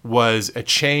Amendment was a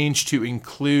change to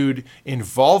include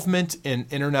involvement in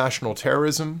international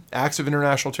terrorism, acts of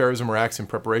international terrorism or acts in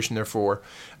preparation therefore,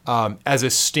 as a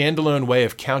standalone way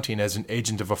of counting as an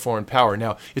agent of a foreign power.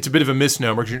 Now, it's a bit of a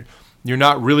misnomer. You're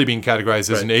not really being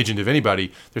categorized as an agent of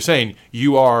anybody. They're saying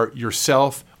you are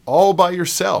yourself, all by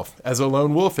yourself, as a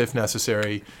lone wolf if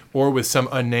necessary, or with some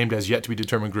unnamed as yet to be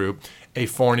determined group, a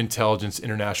foreign intelligence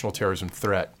international terrorism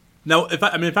threat. Now, if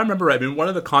I remember right, one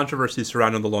of the controversies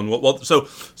surrounding the lone wolf. Well, so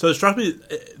it struck me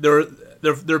there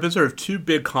have been sort of two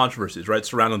big controversies, right,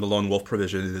 surrounding the lone wolf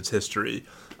provision in its history.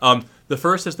 The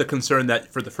first is the concern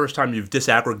that for the first time you've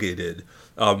disaggregated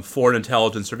foreign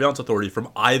intelligence surveillance authority from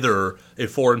either a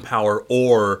foreign power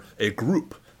or a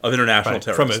group of international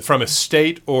terrorists. From a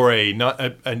state or a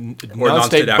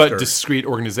non-state but discrete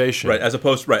organization. Right, as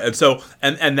opposed to, right. And so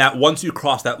and that once you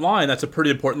cross that line, that's a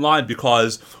pretty important line,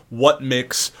 because what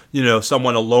makes,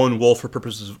 someone a lone wolf for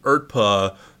purposes of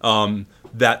IRTPA,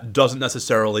 that doesn't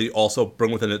necessarily also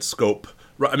bring within its scope.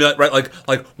 I mean, right,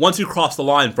 like once you cross the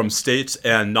line from states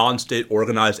and non-state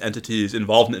organized entities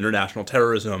involved in international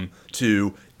terrorism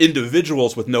to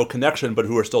individuals with no connection but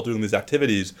who are still doing these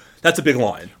activities, that's a big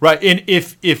line. Right, and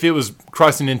if it was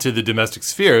crossing into the domestic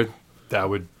sphere, that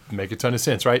would make a ton of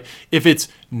sense, right? If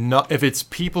it's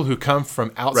people who come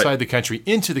from outside the country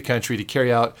into the country to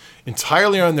carry out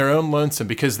entirely on their own lonesome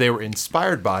because they were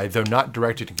inspired by, though not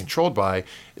directed and controlled by,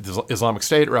 the Islamic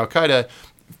State or Al-Qaeda,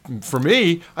 for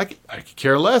me, I could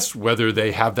care less whether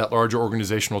they have that larger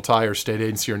organizational tie or state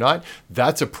agency or not.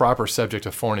 That's a proper subject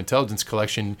of foreign intelligence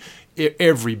collection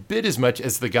every bit as much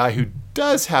as the guy who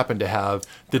does happen to have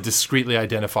the discreetly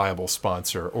identifiable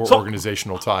sponsor or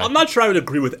organizational tie. I'm not sure I would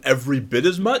agree with every bit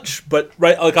as much, but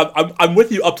I'm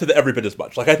with you up to the every bit as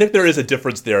much. Like, I think there is a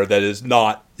difference there that is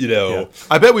not, Yeah.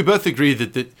 I bet we both agree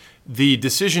that the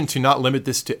decision to not limit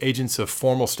this to agents of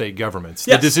formal state governments,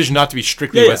 the decision not to be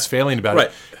strictly Westphalian about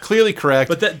it, clearly correct.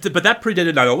 But that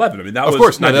predated 9/11. I mean, that was, of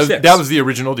course, no, 96. that was the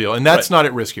original deal, and that's not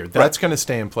at risk here. That's going to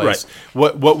stay in place.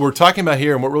 What we're talking about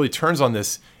here, and what really turns on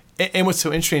this, and what's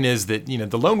so interesting is that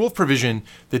the lone wolf provision,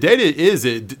 the data is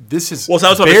this is that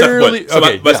was barely.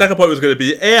 My second point was going to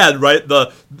be, and I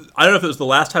don't know if it was the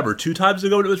last time or two times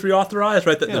ago when it was reauthorized,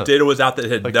 right? That the data was out that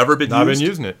it had never been not used. been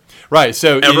using it, right?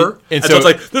 So ever, and so it's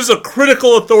like, this is a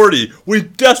critical authority. We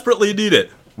desperately need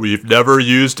it. We've never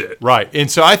used it. Right. And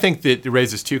so I think that it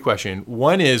raises two questions.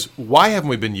 One is, why haven't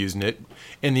we been using it?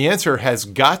 And the answer has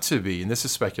got to be, and this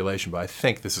is speculation, but I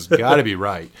think this has got to be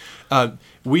right.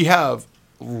 We have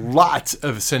lots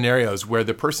of scenarios where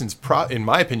the person's, in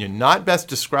my opinion, not best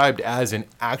described as an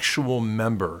actual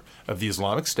member of the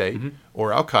Islamic State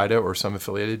or Al-Qaeda or some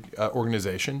affiliated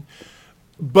organization,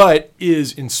 but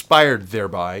is inspired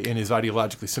thereby and is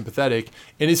ideologically sympathetic.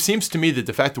 And it seems to me that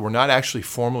the fact that we're not actually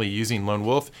formally using lone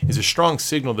wolf is a strong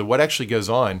signal that what actually goes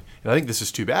on, and I think this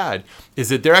is too bad, is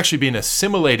that they're actually being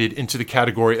assimilated into the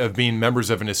category of being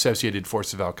members of an associated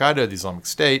force of Al-Qaeda, the Islamic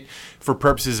State, for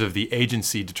purposes of the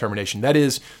agency determination. That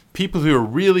is, people who are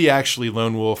really actually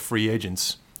lone wolf free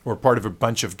agents, or part of a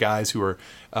bunch of guys who are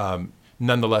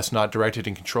nonetheless not directed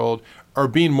and controlled, are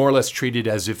being more or less treated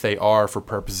as if they are for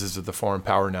purposes of the foreign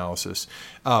power analysis.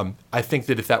 I think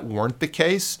that if that weren't the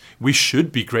case, we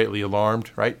should be greatly alarmed,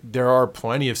 right? There are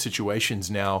plenty of situations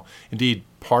now, indeed,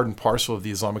 part and parcel of the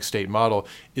Islamic State model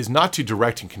is not to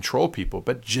direct and control people,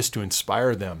 but just to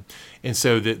inspire them. And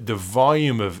so the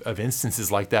volume of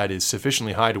instances like that is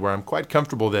sufficiently high to where I'm quite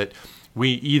comfortable that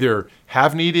we either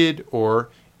have needed, or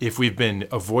if we've been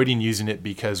avoiding using it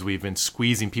because we've been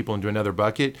squeezing people into another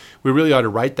bucket, we really ought to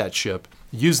right that ship,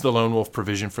 use the lone wolf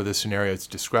provision for the scenario it's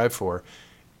described for,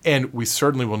 and we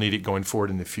certainly will need it going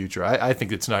forward in the future. I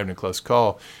think it's not even a close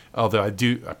call, although I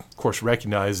do, of course,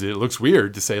 recognize that it looks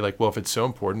weird to say, well, if it's so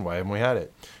important, why haven't we had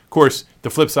it? Of course,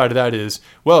 the flip side of that is,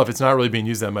 well, if it's not really being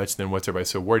used that much, then what's everybody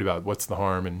so worried about? What's the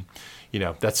harm? And,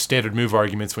 that's standard move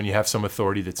arguments when you have some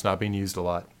authority that's not being used a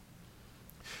lot.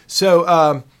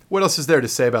 So, what else is there to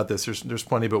say about this? There's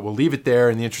plenty, but we'll leave it there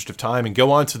in the interest of time and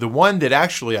go on to the one that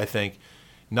actually, I think,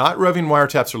 not roving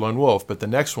wiretaps or lone wolf, but the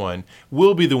next one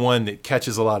will be the one that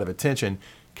catches a lot of attention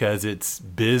because it's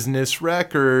business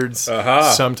records,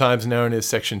 sometimes known as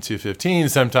Section 215,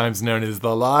 sometimes known as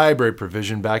the library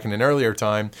provision back in an earlier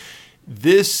time.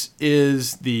 This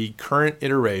is the current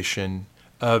iteration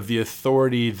of the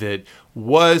authority that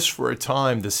was for a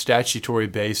time the statutory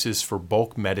basis for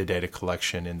bulk metadata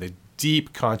collection and the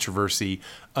deep controversy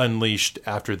unleashed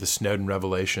after the Snowden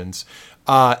revelations.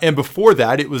 And before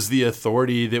that, it was the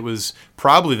authority that was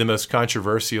probably the most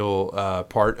controversial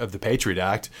part of the Patriot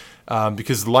Act,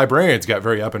 because the librarians got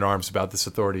very up in arms about this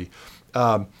authority.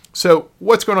 So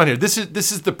what's going on here? This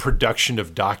is the production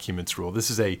of documents rule.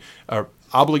 This is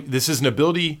this is an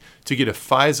ability to get a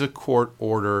FISA court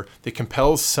order that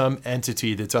compels some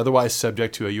entity that's otherwise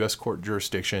subject to a U.S. court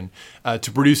jurisdiction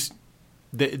to produce.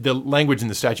 The language in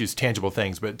the statute is tangible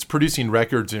things, but it's producing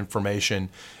records, information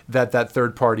that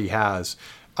third party has.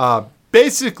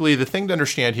 Basically, the thing to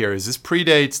understand here is this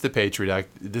predates the Patriot Act.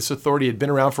 This authority had been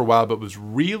around for a while, but was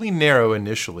really narrow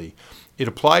initially. It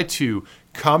applied to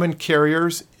common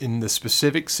carriers in the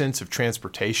specific sense of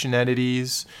transportation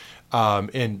entities,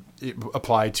 and it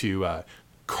applied to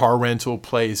car rental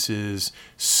places,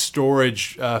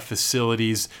 storage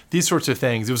facilities, these sorts of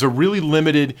things. It was a really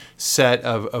limited set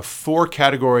of 4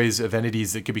 categories of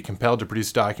entities that could be compelled to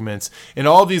produce documents. And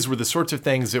all of these were the sorts of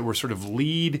things that were sort of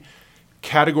lead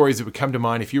categories that would come to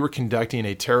mind if you were conducting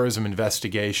a terrorism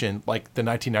investigation like the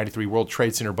 1993 World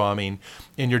Trade Center bombing,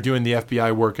 and you're doing the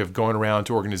FBI work of going around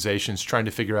to organizations trying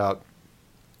to figure out,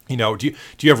 do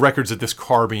you have records of this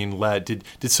car being led? Did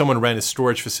someone rent a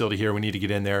storage facility here? We need to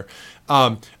get in there.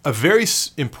 A very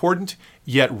important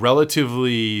yet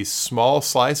relatively small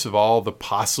slice of all the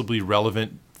possibly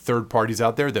relevant third parties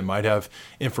out there that might have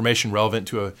information relevant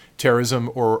to a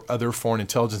terrorism or other foreign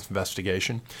intelligence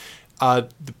investigation. The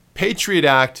Patriot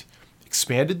Act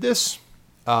expanded this.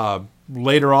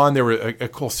 Later on, there were a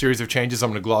whole series of changes.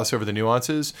 I'm going to gloss over the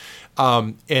nuances.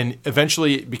 And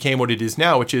eventually it became what it is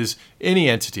now, which is any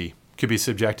entity could be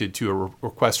subjected to a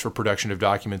request for production of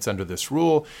documents under this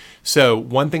rule. So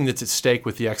one thing that's at stake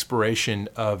with the expiration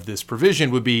of this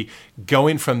provision would be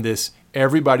going from this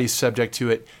everybody's subject to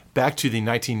it back to the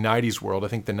 1990s world. I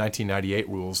think the 1998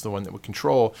 rule is the one that would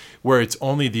control, where it's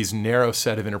only these narrow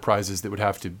set of enterprises that would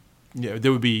have to that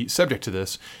would be subject to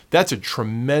this. That's a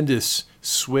tremendous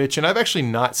switch, and I've actually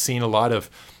not seen a lot of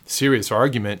serious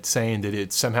argument saying that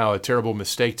it's somehow a terrible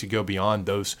mistake to go beyond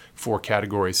those 4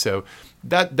 categories. So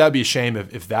that'd be a shame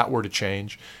if that were to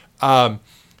change.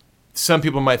 Some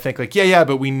people might think like,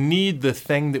 but we need the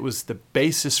thing that was the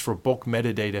basis for bulk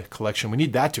metadata collection. We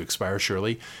need that to expire,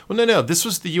 surely. Well, no. This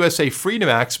was the USA Freedom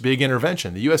Act's big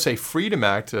intervention. The USA Freedom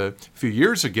Act a few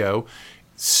years ago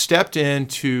stepped in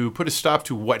to put a stop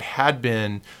to what had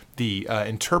been the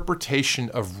interpretation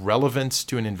of relevance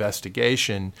to an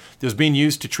investigation that was being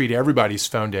used to treat everybody's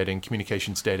phone data and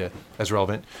communications data as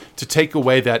relevant, to take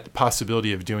away that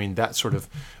possibility of doing that sort of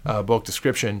bulk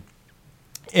description,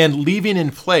 and leaving in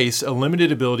place a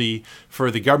limited ability for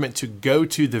the government to go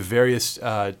to the various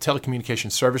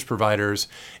telecommunication service providers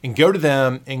and go to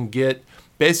them and get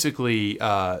basically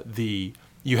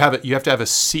you have to have a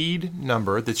seed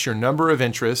number that's your number of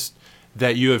interest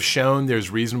that you have shown there's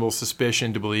reasonable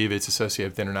suspicion to believe it's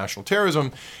associated with international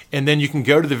terrorism, and then you can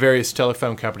go to the various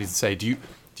telephone companies and say, do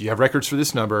you have records for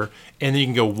this number? And then you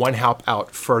can go one hop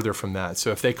out further from that.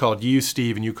 So if they called you,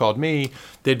 Steve, and you called me,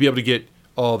 they'd be able to get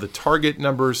all the target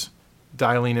numbers,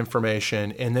 dialing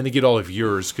information, and then they get all of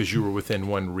yours because you were within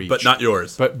one reach. But not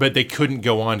yours. But they couldn't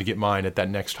go on to get mine at that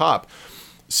next hop.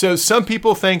 So some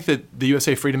people think that the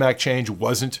USA Freedom Act change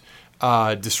wasn't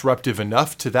disruptive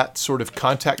enough to that sort of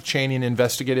contact chaining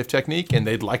investigative technique, and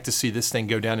they'd like to see this thing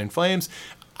go down in flames.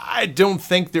 I don't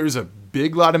think there's a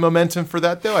big lot of momentum for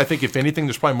that, though. I think, if anything,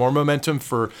 there's probably more momentum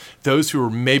for those who are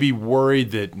maybe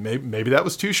worried that maybe that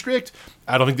was too strict.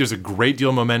 I don't think there's a great deal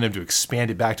of momentum to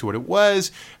expand it back to what it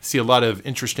was. I see a lot of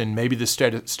interest in maybe the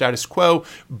status quo,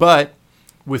 but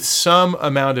with some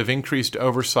amount of increased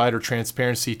oversight or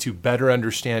transparency to better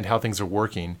understand how things are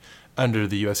working under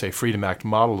the USA Freedom Act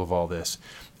model of all this.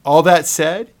 All that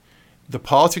said, the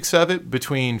politics of it,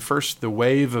 between first the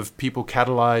wave of people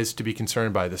catalyzed to be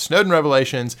concerned by the Snowden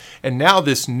revelations, and now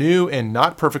this new and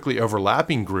not perfectly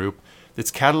overlapping group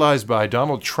that's catalyzed by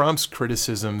Donald Trump's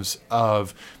criticisms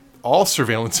of all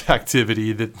surveillance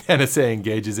activity that NSA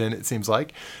engages in, it seems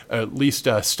like, at least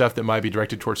stuff that might be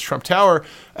directed towards Trump Tower,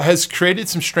 has created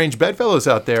some strange bedfellows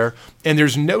out there. And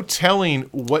there's no telling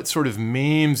what sort of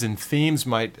memes and themes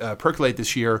might percolate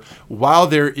this year while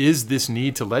there is this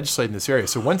need to legislate in this area.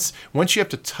 So once you have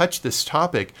to touch this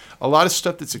topic, a lot of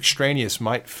stuff that's extraneous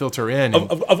might filter in.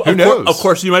 Who knows? Of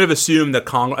course, you might have assumed that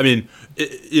Congress. I mean,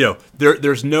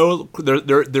 there's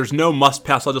no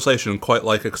must-pass legislation quite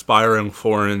like expiring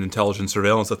foreign intelligence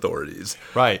surveillance authorities.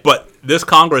 Right. But this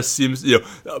Congress seems,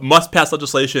 must-pass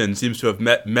legislation seems to have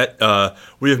met.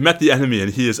 We have met the enemy,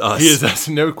 and he is us. He is us.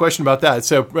 No question about that.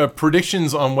 So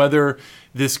predictions on whether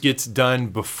this gets done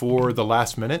before the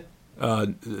last minute?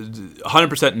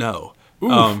 100% no.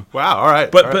 Ooh, wow, all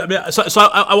right. But I mean, so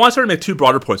I want to sort of make two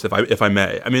broader points, if I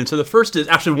may. I mean, so the first is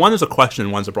actually one is a question,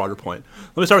 and one's a broader point.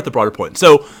 Let me start with the broader point.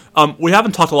 So we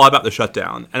haven't talked a lot about the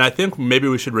shutdown, and I think maybe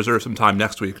we should reserve some time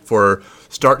next week for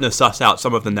starting to suss out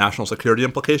some of the national security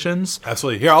implications.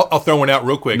 Absolutely. Here, I'll throw one out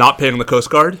real quick. Not paying the Coast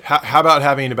Guard. How about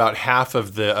having about half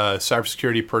of the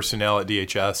cybersecurity personnel at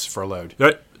DHS furloughed?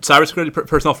 Right. Cybersecurity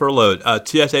personnel furloughed,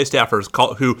 TSA staffers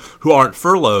who aren't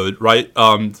furloughed, right,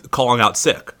 calling out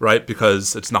sick, right,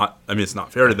 because it's not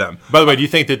fair to them. By the way, do you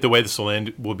think that the way this will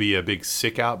end will be a big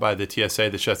sick out by the TSA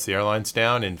that shuts the airlines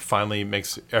down and finally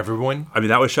makes everyone? I mean,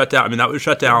 that would shut down.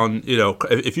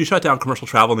 If you shut down commercial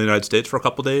travel in the United States for a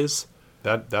couple days.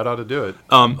 That ought to do it.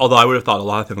 Although I would have thought a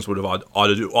lot of things ought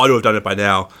to have done it by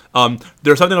now.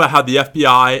 There's something about how the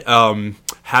FBI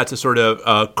had to sort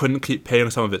of couldn't keep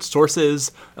paying some of its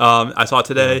sources. I saw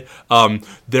today.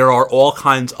 There are all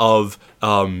kinds of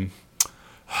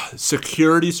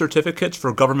security certificates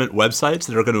for government websites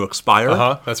that are going to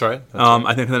expire. That's right.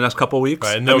 I think in the next couple of weeks.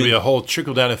 Right, and there'll be a whole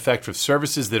trickle-down effect of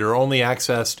services that are only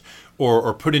accessed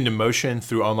or put into motion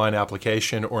through online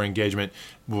application or engagement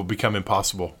will become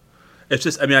impossible. It's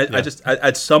just, I just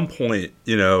at some point,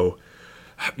 Mitch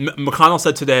McConnell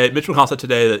said today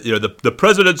that the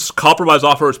president's compromise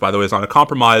offer, which by the way is not a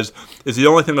compromise, is the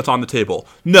only thing that's on the table.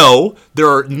 No, there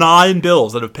are 9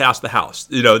 bills that have passed the House.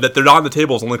 That they're not on the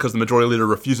table is only because the majority leader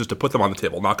refuses to put them on the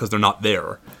table, not because they're not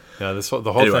there. Yeah,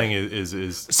 the whole thing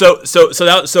is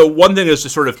so one thing is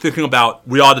just sort of thinking about,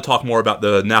 we ought to talk more about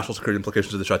the national security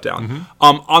implications of the shutdown.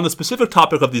 On the specific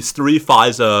topic of these 3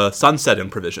 FISA sunsetting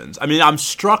provisions, I mean, I'm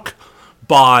struck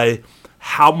by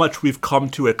how much we've come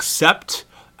to accept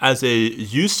as a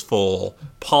useful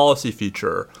policy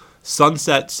feature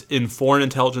sunsets in foreign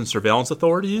intelligence surveillance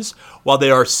authorities, while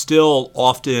they are still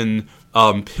often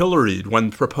pilloried when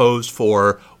proposed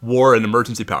for war and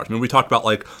emergency powers. I mean, we talked about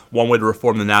one way to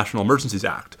reform the National Emergencies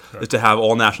Act is to have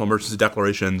all national emergency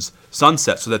declarations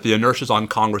sunset so that the inertia is on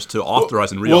Congress to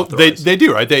authorize and reauthorize. Well, they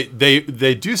do, right?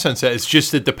 They do sunset. It's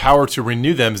just that the power to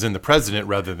renew them is in the president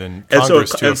rather than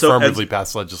Congress to affirmatively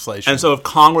pass legislation. And so if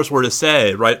Congress were to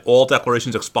say, right, all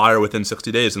declarations expire within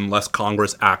 60 days unless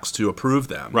Congress acts to approve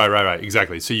them. Right.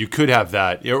 Exactly. So you could have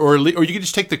that. Or you could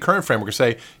just take the current framework and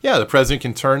say, yeah, the president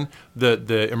can turn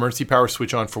the emergency power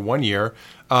switch on for 1 year,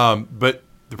 but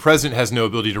the president has no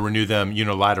ability to renew them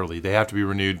unilaterally. They have to be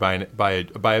renewed by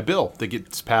a bill that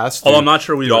gets passed. Although I'm not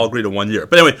sure we'd all agree to 1 year.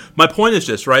 But anyway, my point is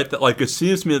just, right, that it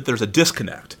seems to me that there's a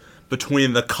disconnect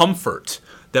between the comfort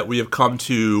that we have come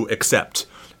to accept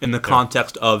in the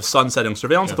context of sunsetting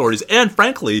surveillance authorities and,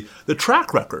 frankly, the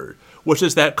track record, which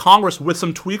is that Congress, with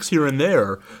some tweaks here and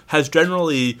there, has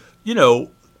generally,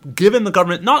 given the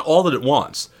government not all that it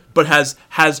wants, but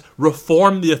has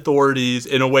reformed the authorities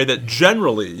in a way that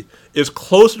generally is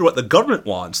closer to what the government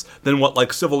wants than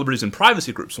what civil liberties and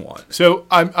privacy groups want. So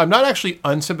I'm not actually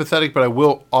unsympathetic, but I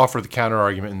will offer the counter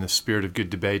argument in the spirit of good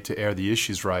debate to air the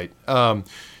issues right.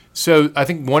 So I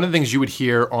think one of the things you would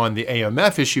hear on the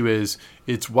AMF issue is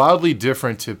it's wildly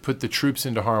different to put the troops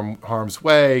into harm's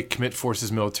way, commit forces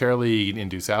militarily,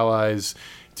 induce allies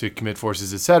to commit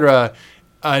forces, etc.,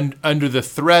 and under the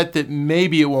threat that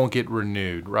maybe it won't get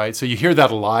renewed, right? So you hear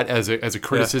that a lot as a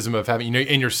criticism of having,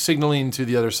 and you're signaling to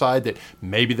the other side that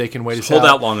maybe they can wait us hold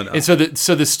out long enough. And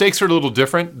so the stakes are a little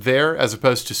different there as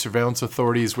opposed to surveillance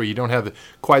authorities where you don't have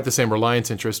quite the same reliance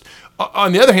interest.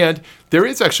 On the other hand, there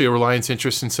is actually a reliance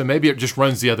interest, and so maybe it just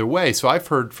runs the other way. So I've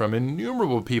heard from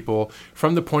innumerable people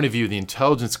from the point of view of the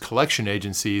intelligence collection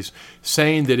agencies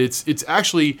saying that it's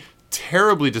actually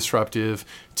terribly disruptive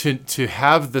to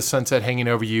have the sunset hanging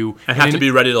over you and have to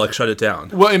be ready to shut it down.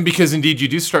 Well, and because indeed you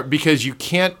do because you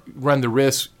can't run the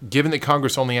risk, given that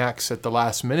Congress only acts at the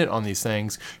last minute on these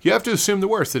things, you have to assume the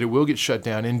worst, that it will get shut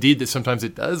down. Indeed, that sometimes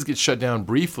it does get shut down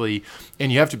briefly,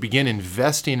 and you have to begin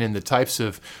investing in the types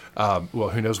of,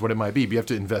 who knows what it might be, but you have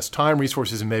to invest time,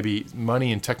 resources, and maybe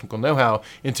money and technical know-how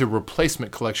into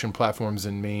replacement collection platforms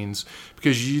and means,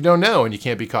 because you don't know and you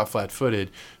can't be caught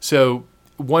flat-footed. So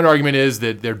one argument is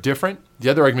that they're different. The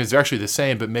other argument is they're actually the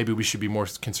same, but maybe we should be more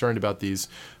concerned about these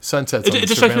sunsets on the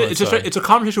surveillance side. It's a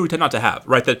conversation we tend not to have,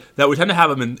 right? That we tend to have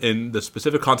them in the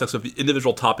specific context of the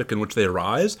individual topic in which they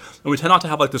arise, and we tend not to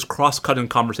have this cross-cutting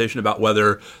conversation about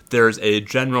whether there's a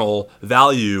general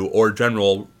value or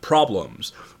general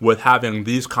problems with having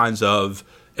these kinds of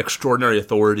extraordinary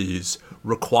authorities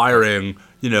requiring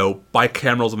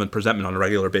bicameralism and presentment on a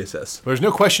regular basis. There's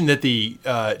no question that the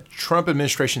Trump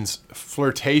administration's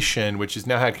flirtation, which has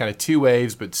now had kind of two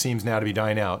waves but seems now to be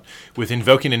dying out, with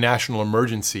invoking a national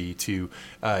emergency to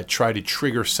try to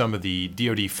trigger some of the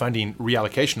DoD funding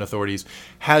reallocation authorities,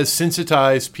 has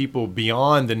sensitized people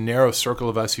beyond the narrow circle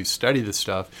of us who study this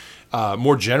stuff.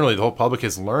 More generally, the whole public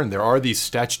has learned there are these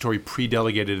statutory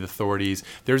pre-delegated authorities.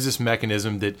 There's this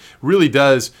mechanism that really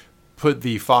does put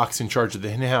the fox in charge of the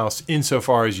hen house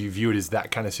insofar as you view it as that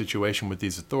kind of situation with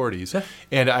these authorities. Yeah.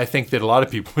 And I think that a lot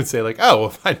of people would say, like, oh, well,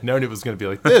 if I'd known it was going to be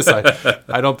like this,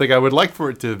 I don't think I would like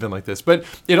for it to have been like this. But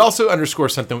it also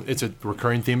underscores something. It's a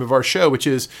recurring theme of our show, which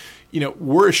is,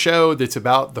 we're a show that's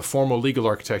about the formal legal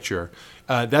architecture.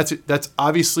 That's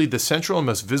obviously the central and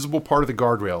most visible part of the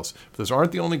guardrails. But those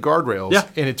aren't the only guardrails. Yeah.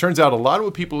 And it turns out a lot of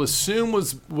what people assume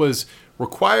was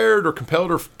required or compelled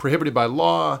or prohibited by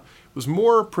law was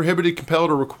more prohibited, compelled,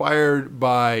 or required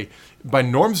by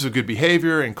norms of good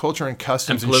behavior and culture and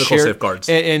customs and political safeguards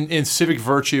and civic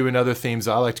virtue and other themes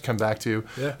I like to come back to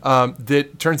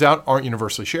that turns out aren't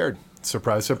universally shared.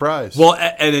 Surprise, surprise. Well,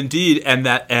 and indeed,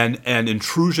 and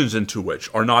intrusions into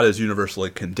which are not as universally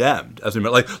condemned as we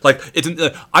might like. It's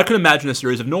I can imagine a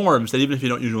series of norms that even if you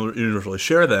don't universally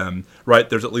share them, right?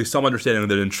 There's at least some understanding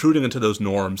that intruding into those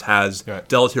norms has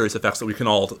deleterious effects that we can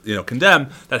all condemn.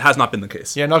 That has not been the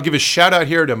case. Yeah, and I'll give a shout out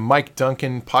here to Mike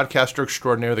Duncan, podcaster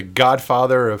extraordinaire, the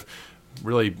godfather of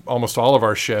really almost all of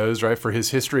our shows, right, for his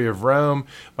history of Rome.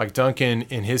 Mike Duncan,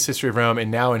 in his history of Rome,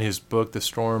 and now in his book, The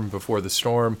Storm Before the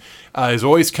Storm, is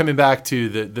always coming back to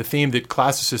the theme that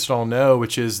classicists all know,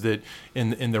 which is that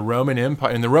in the Roman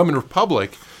Empire, in the Roman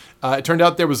Republic, it turned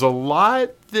out there was a lot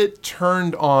that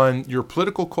turned on your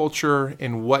political culture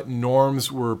and what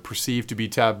norms were perceived to be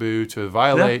taboo to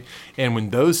violate. Yeah. And when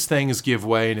those things give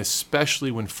way, and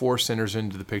especially when force enters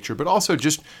into the picture, but also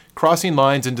just crossing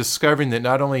lines and discovering that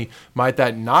not only might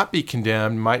that not be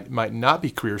condemned, might not be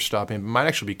career stopping, but might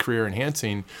actually be career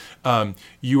enhancing,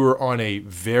 you are on a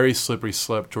very slippery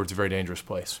slope towards a very dangerous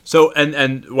place. So,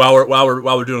 and while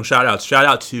we're doing shout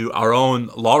out to our own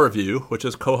Law Review, which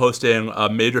is co-hosting a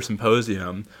major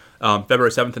symposium February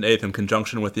 7th and 8th in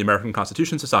conjunction with the American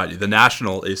Constitution Society, the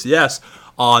national ACS,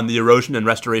 on the erosion and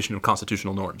restoration of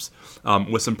constitutional norms,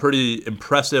 with some pretty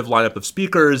impressive lineup of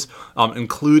speakers,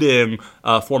 including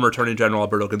former Attorney General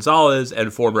Alberto Gonzalez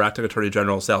and former Acting Attorney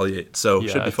General Sally Yates. So it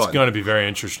should be fun. It's going to be very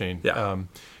interesting. Yeah.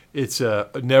 It's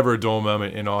never a dull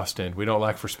moment in Austin. We don't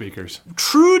lack for speakers.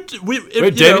 True.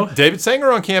 David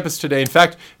Sanger on campus today. In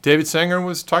fact, David Sanger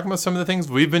was talking about some of the things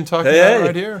we've been talking about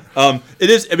right here. It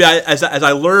is. I mean, as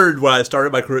I learned when I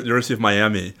started my career at the University of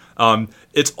Miami,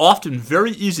 it's often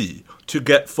very easy to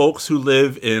get folks who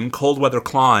live in cold weather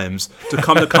climes to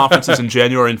come to conferences in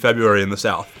January and February in the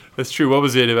South. That's true. What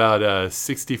was it, about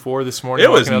 64 this morning? It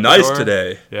was nice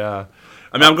today. Yeah.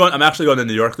 I mean, I'm actually going to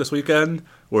New York this weekend,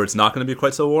 where it's not going to be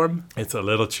quite so warm. It's a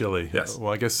little chilly. Yes.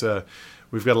 Well, I guess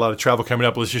we've got a lot of travel coming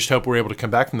up. Let's just hope we're able to come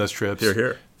back from those trips.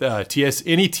 Hear, hear.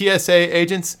 Any TSA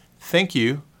agents, thank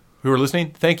you. Who are listening,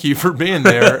 thank you for being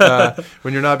there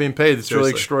when you're not being paid. It's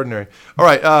really extraordinary. All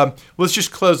right, let's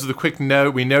just close with a quick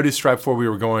note. We noticed right before we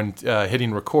were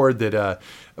hitting record that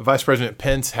Vice President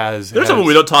Pence has... There's something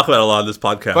we don't talk about a lot on this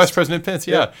podcast. Vice President Pence,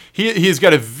 yeah. He has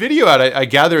got a video out. I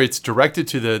gather it's directed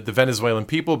to the Venezuelan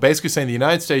people, basically saying the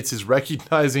United States is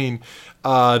recognizing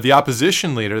the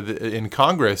opposition leader in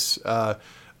Congress. I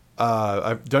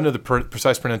don't know the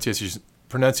precise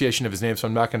pronunciation of his name, so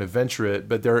I'm not going to venture it,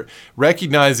 but they're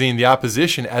recognizing the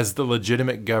opposition as the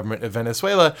legitimate government of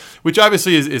Venezuela, which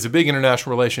obviously is a big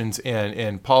international relations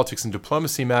and politics and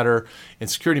diplomacy matter and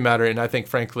security matter, and I think,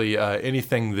 frankly,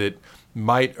 anything that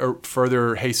might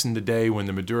further hasten the day when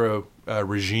the Maduro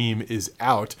regime is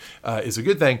out is a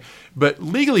good thing. But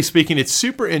legally speaking, it's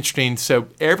super interesting. So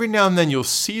every now and then you'll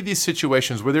see these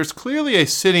situations where there's clearly a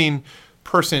sitting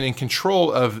person in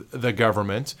control of the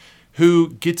government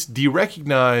who gets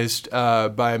derecognized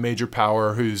by a major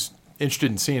power who's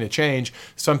interested in seeing a change.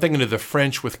 So I'm thinking of the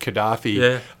French with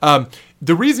Gaddafi. Yeah.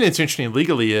 The reason it's interesting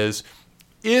legally is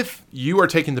if you are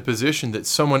taking the position that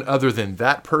someone other than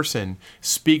that person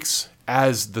speaks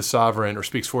as the sovereign or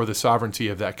speaks for the sovereignty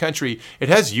of that country, it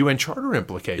has UN Charter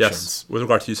implications. Yes, with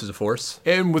regard to uses of force.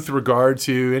 And with regard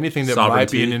to anything that might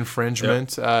be an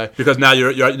infringement. Yep. Because now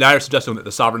you're suggesting that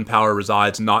the sovereign power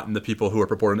resides not in the people who are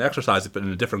purporting to exercise it, but in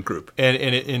a different group.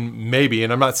 And maybe,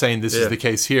 and I'm not saying this is the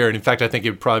case here, and in fact I think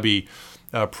it would probably be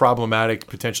problematic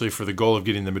potentially for the goal of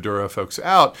getting the Maduro folks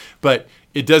out. But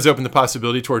it does open the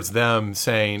possibility towards them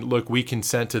saying, look, we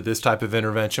consent to this type of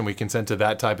intervention. We consent to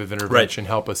that type of intervention. Right.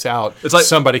 Help us out. It's like,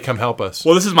 somebody come help us.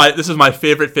 Well, this is my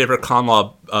favorite con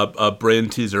law brain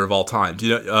teaser of all time. Do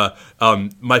you know,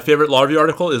 my favorite law review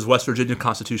article is West Virginia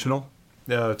Constitutional.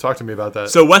 No, talk to me about that.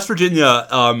 So West Virginia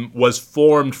was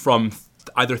formed from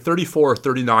either 34 or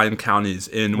 39 counties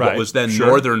in what was then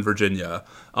Northern Virginia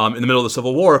in the middle of the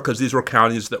Civil War, because these were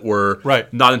counties that were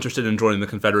not interested in joining the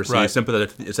Confederacy,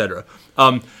 sympathetic, etc.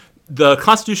 The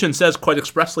Constitution says quite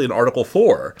expressly in Article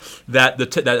 4 that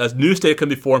that a new state can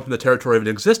be formed from the territory of an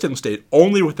existing state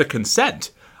only with the consent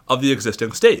of the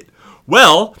existing state.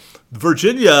 Well,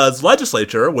 Virginia's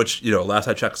legislature, which, last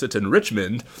I checked sits in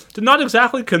Richmond, did not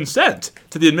exactly consent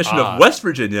to the admission of West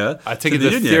Virginia I take to the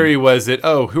Union. The theory was that,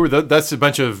 who are that's a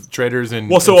bunch of traitors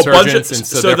and so insurgents, and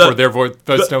so therefore their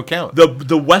votes don't count.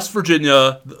 The West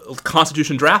Virginia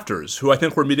Constitution drafters, who I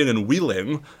think were meeting in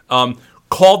Wheeling,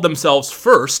 called themselves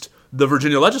first the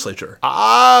Virginia legislature.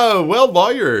 Well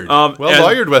lawyered.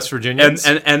 Lawyered West Virginians.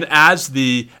 And as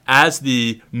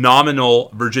the nominal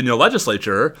Virginia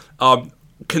legislature,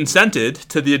 consented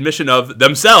to the admission of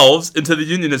themselves into the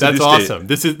Union as a new state. That's awesome.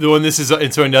 This is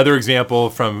and so another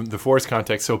example from the Forest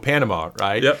context. So Panama,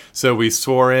 right? Yep. So we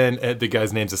swore in, the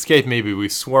guy's name's escaped. Maybe we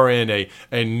swore in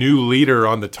a new leader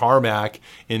on the tarmac,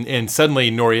 and suddenly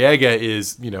Noriega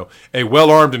is a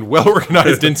well-armed and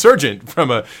well-organized insurgent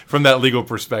from that legal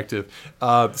perspective.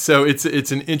 So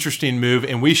it's an interesting move,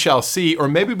 and we shall see, or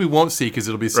maybe we won't see because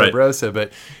it'll be sub rosa,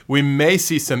 but we may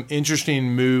see some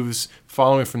interesting moves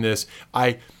following from this.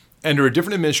 Under a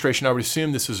different administration, I would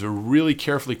assume this was a really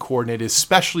carefully coordinated,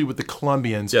 especially with the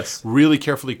Colombians. Yes. Really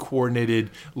carefully coordinated,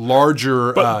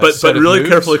 larger. But really moves.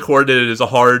 Carefully coordinated is a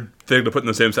hard thing to put in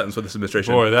the same sentence with this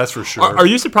administration. Boy, that's for sure. Are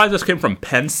you surprised this came from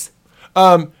Pence?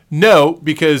 No,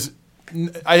 because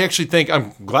I actually think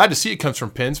I'm glad to see it comes from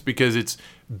Pence, because it's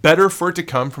better for it to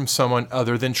come from someone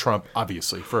other than Trump,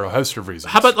 obviously, for a host of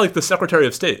reasons. How about the Secretary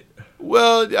of State?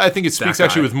 Well, I think it speaks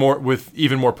actually with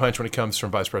even more punch when it comes from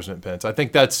Vice President Pence. I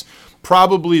think that's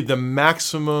probably the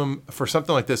maximum for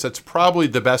something like this. That's probably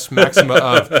the best maximum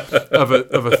of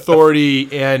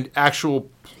authority and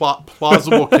actual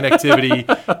plausible connectivity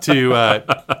to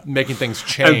making things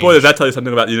change. And boy, does that tell you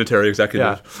something about unitary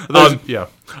executives. Yeah.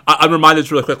 I'm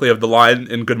reminded really quickly of the line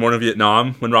in Good Morning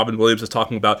Vietnam when Robin Williams is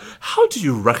talking about, how do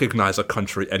you recognize a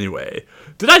country anyway?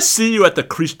 Did I see you at the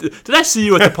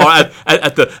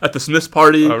at the Smiths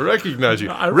party? I recognize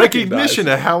you. Recognition,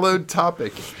 a hallowed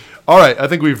topic. All right, I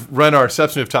think we've run our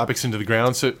substantive topics into the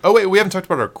ground. So, we haven't talked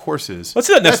about our courses. Let's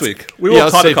do that next week. We will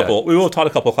have taught a couple. We will have taught a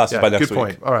couple classes by next week. Good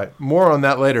point. All right, more on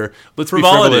that later. Let's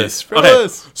Frivolity. Be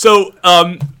frivolous. Okay. So,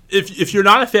 if you're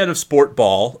not a fan of sport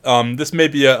ball, this may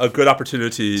be a good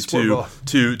opportunity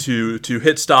to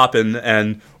hit stop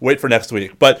and wait for next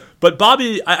week. But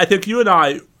Bobby, I think you and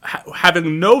I,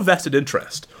 having no vested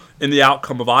interest in the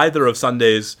outcome of either of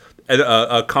Sunday's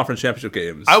conference championship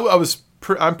games,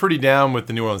 I'm pretty down with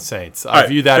the New Orleans Saints. I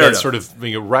view that as sort of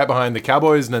being right behind the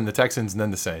Cowboys, and then the Texans, and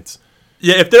then the Saints.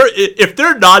 Yeah, if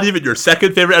they're not even your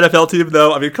second favorite NFL team,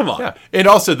 though, I mean, come on. Yeah, and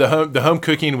also the home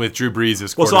cooking with Drew Brees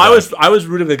is quarterback. Well, so I was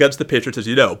rooting against the Patriots, as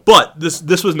you know, but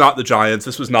this was not the Giants,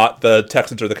 this was not the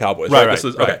Texans or the Cowboys. Right. This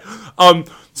was okay.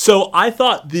 So I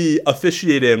thought the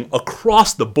officiating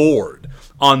across the board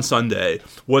on Sunday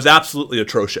was absolutely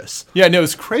atrocious. Yeah, no,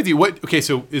 it's crazy.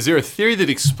 So is there a theory that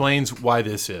explains why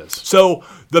this is? So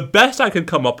the best I can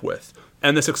come up with,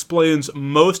 and this explains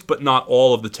most but not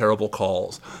all of the terrible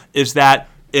calls, is that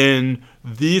in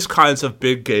these kinds of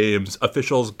big games,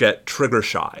 officials get trigger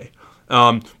shy.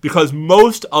 Because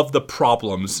most of the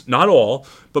problems, not all,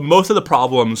 but most of the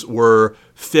problems were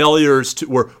failures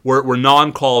were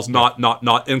non-calls,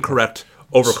 not incorrect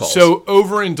overcalls. So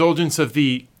overindulgence of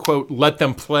the, quote, let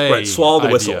them play. Right, swallow the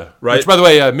whistle. Right. Which, by the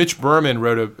way, Mitch Berman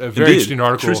wrote a very interesting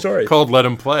article called Let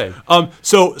Them Play.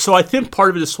 So I think part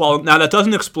of it is swallowing. Now, that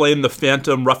doesn't explain the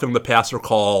phantom roughing the passer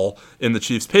call in the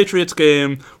Chiefs-Patriots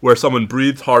game where someone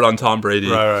breathed hard on Tom Brady.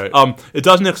 Right. It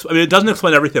doesn't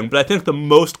explain everything, but I think the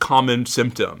most common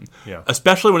symptom,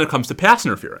 especially when it comes to pass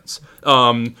interference,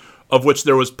 of which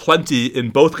there was plenty in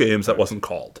both games that wasn't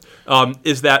called,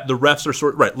 is that the refs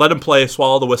are let them play,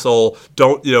 swallow the whistle,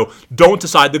 don't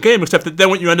decide the game, except that then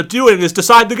what you end up doing is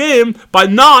decide the game by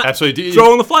not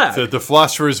throwing the flag. The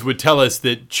philosophers would tell us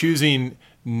that choosing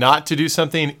not to do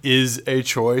something is a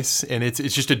choice, and it's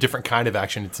just a different kind of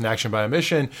action. It's an action by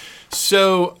omission.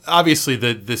 So obviously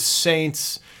the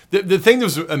Saints, the thing that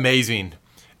was amazing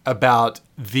about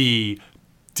the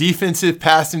defensive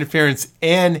pass interference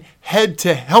and helmet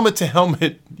to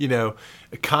helmet,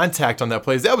 contact on that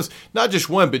play. That was not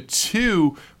just one, but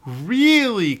two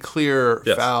really clear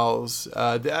fouls.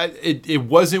 It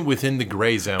wasn't within the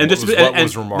gray zone. And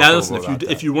was remarkable. Now listen,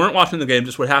 if you weren't watching the game,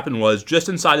 just what happened was just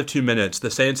inside of 2 minutes, the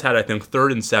Saints had, I think,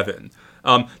 3rd and 7.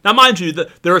 Now, mind you,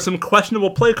 there was some questionable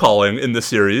play calling in the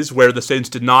series where the Saints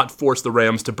did not force the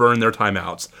Rams to burn their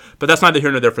timeouts. But that's neither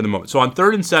here nor there for the moment. So on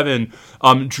 3rd and 7,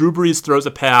 Drew Brees throws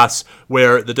a pass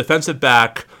where the defensive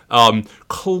back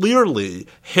clearly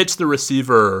hits the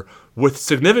receiver with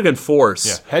significant force.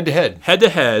 Yeah, head-to-head.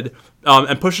 Head-to-head.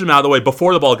 And pushes him out of the way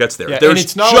before the ball gets there. Yeah, and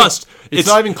it's not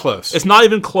even close. It's not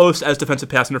even close as defensive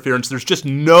pass interference. There's just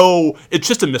it's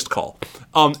just a missed call.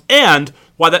 And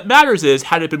why that matters is,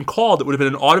 had it been called, it would have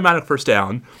been an automatic first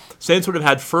down. Saints would have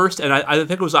had first, and I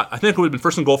think it would have been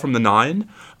first and goal from the 9.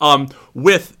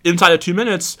 With inside of 2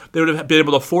 minutes, they would have been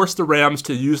able to force the Rams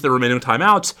to use their remaining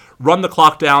timeouts, run the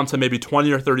clock down to maybe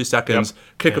 20 or 30 seconds,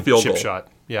 kick a field goal. Chip shot.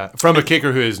 Yeah, from a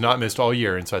kicker who has not missed all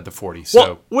year inside the 40.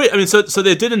 So so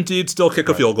they did indeed still kick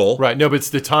a field goal. Right. No, but it's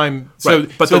the time. But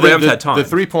the Rams had time. The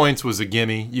 3 points was a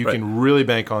gimme. You can really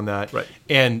bank on that. Right.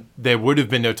 And there would have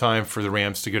been no time for the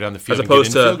Rams to go down the field and get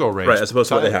in field goal range. Right, as opposed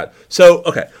to what they had. So,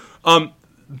 okay.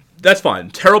 That's fine.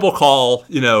 Terrible call,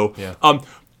 Yeah.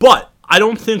 But I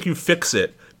don't think you fix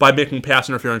it by making pass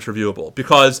interference reviewable,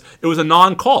 because it was a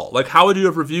non-call. Like, how would you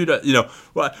have reviewed it?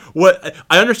 What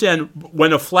I understand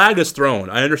when a flag is thrown,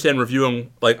 I understand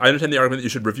reviewing. Like, I understand the argument that you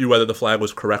should review whether the flag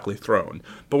was correctly thrown.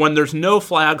 But when there's no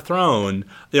flag thrown,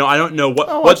 I don't know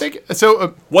what's the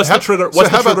trigger. What's the trigger for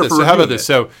reviewing how about this?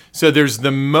 So there's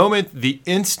the moment, the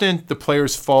instant the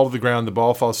players fall to the ground, the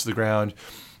ball falls to the ground.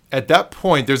 At that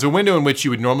point, there's a window in which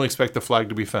you would normally expect the flag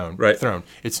to be thrown.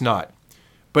 It's not.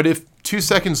 But if 2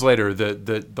 seconds later,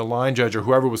 the line judge or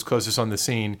whoever was closest on the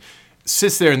scene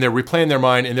sits there and they're replaying their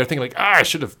mind and they're thinking like, I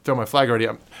should have thrown my flag already.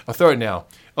 I'll throw it now.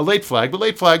 A late flag, but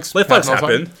late flags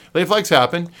happen. Late flags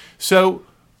happen. So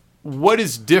what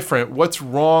is different? What's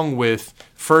wrong with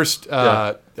first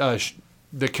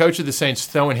the coach of the Saints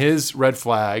throwing his red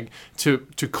flag to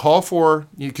call for,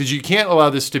 because you can't allow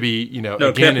this to be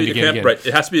again and again. Right,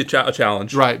 it has to be a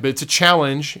challenge. Right, but it's a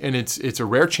challenge and it's a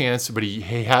rare chance. But he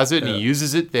has it and he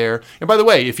uses it there. And by the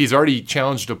way, if he's already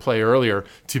challenged a play earlier,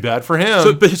 too bad for him.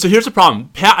 So here's the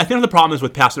problem. I think the problem is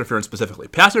with pass interference specifically.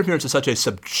 Pass interference is such a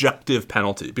subjective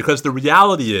penalty because the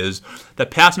reality is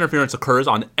that pass interference occurs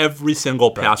on every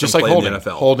single passing just like play holding, in the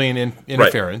NFL. Holding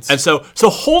interference. Right. And so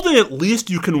holding, at least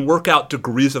you can work out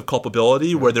degrees of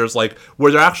culpability where there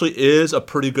actually is a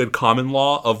pretty good common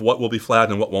law of what will be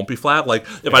flagged and what won't be flagged. Like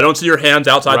if I don't see your hands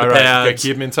outside the pads,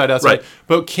 keep them inside outside. Right.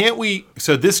 But can't we?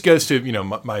 So this goes to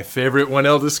my favorite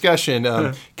 1L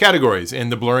discussion: categories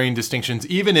and the blurring distinctions,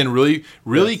 even in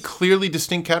really clearly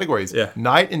distinct categories. Yeah.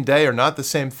 Night and day are not the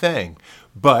same thing.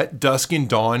 But dusk and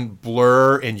dawn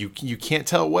blur, and you can't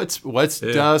tell what's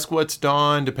dusk, what's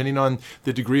dawn, depending on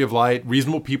the degree of light.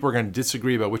 Reasonable people are going to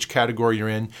disagree about which category you're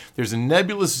in. There's a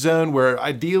nebulous zone where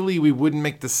ideally we wouldn't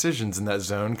make decisions in that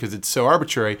zone because it's so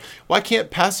arbitrary. Why can't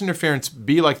pass interference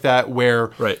be like that,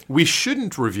 where we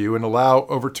shouldn't review and allow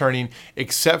overturning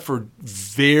except for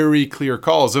very clear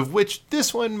calls, of which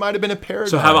this one might have been a paradigm?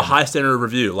 So have a high standard of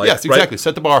review. Yes, exactly.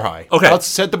 Set the bar high. Okay.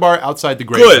 Set the bar outside the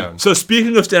gray zone. So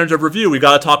speaking of standards of review, we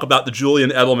got to talk about the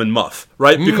Julian Edelman muff,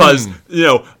 right? Because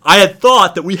I had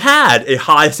thought that we had a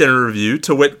high standard of review,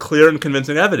 to wit, clear and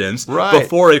convincing evidence,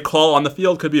 before a call on the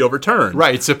field could be overturned.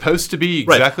 Right, it's supposed to be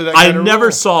exactly that kind of I never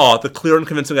rule. saw the clear and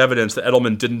convincing evidence that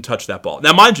Edelman didn't touch that ball.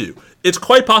 Now, mind you, it's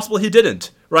quite possible he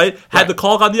didn't. Right? Had the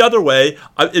call gone the other way,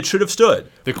 it should have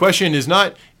stood. The question is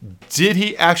not, did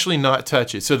he actually not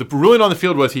touch it? So the ruling on the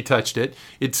field was he touched it.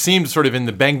 It seemed sort of in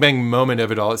the bang moment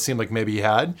of it all, it seemed like maybe he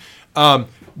had.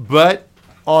 But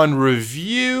on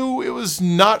review, it was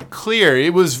not clear.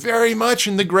 It was very much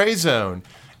in the gray zone.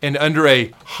 And under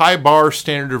a high bar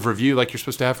standard of review, like you're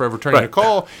supposed to have for overturning a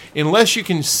call, unless you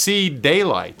can see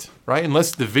daylight, right?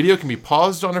 Unless the video can be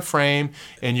paused on a frame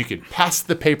and you can pass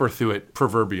the paper through it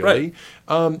proverbially.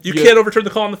 You can't overturn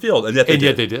the call on the field, and yet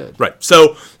they did. Right.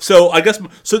 So I guess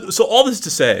all this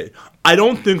to say, I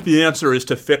don't think the answer is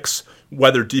to fix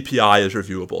whether DPI is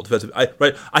reviewable.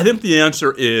 I think the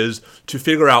answer is to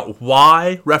figure out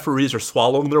why referees are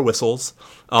swallowing their whistles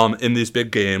in these big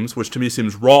games, which to me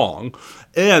seems wrong,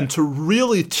 and to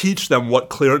really teach them what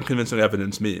clear and convincing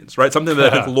evidence means, right? Something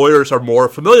that I think lawyers are more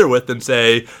familiar with than,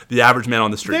 say, the average man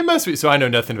on the street. They must be. So I know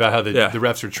nothing about how the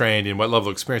refs are trained and what level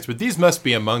of experience, but these must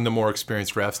be among the more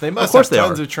experienced refs. They must have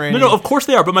tons of training. No, of course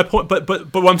they are. But my point, but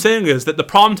what I'm saying is that the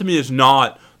problem to me is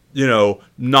not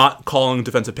not calling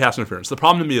defensive pass interference. The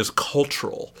problem to me is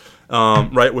cultural,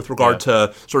 right, with regard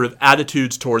to sort of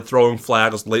attitudes toward throwing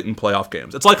flags late in playoff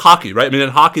games. It's like hockey, right? I mean, in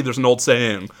hockey, there's an old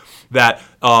saying that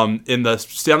in the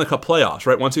Stanley Cup playoffs,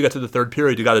 right, once you get to the third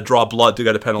period, you got to draw blood to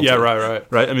get a penalty. Yeah, right.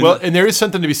 Right. I mean, well, and there is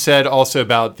something to be said also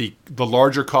about the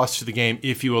larger cost to the game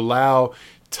if you allow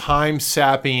time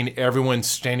sapping, everyone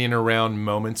standing around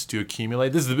moments to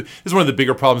accumulate. This is one of the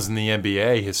bigger problems in the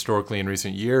NBA historically in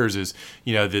recent years is,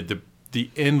 the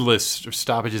endless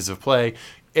stoppages of play.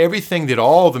 Everything that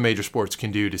all the major sports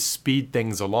can do to speed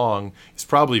things along is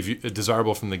probably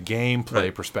desirable from the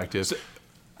gameplay perspective.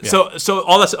 So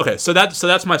all that's okay. So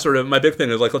that's my big thing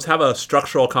is like, let's have a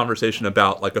structural conversation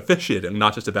about like officiating,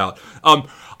 not just about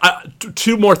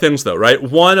two more things though, right?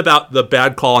 One about the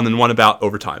bad call and then one about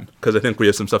overtime, because I think we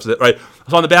have some stuff to say, right?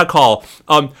 So on the bad call,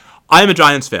 I am a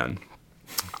Giants fan.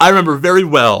 I remember very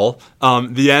well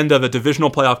the end of a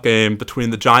divisional playoff game between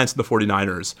the Giants and the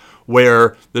 49ers,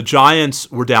 where the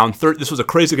Giants were down 30. This was a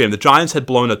crazy game. The Giants had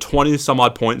blown a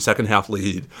 20-some-odd point second half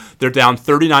lead. They're down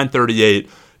 39-38.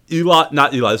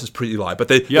 Not Eli. This is pre-Eli, but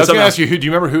they. Yeah, I was going to ask you. Do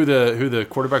you remember who the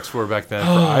quarterbacks were back then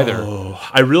for either?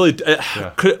 I really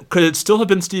could it still have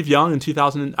been Steve Young in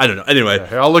 2000? I don't know. Anyway,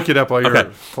 here, I'll look it up while you're. Okay.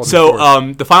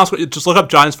 So the final score. Just look up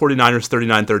Giants 49ers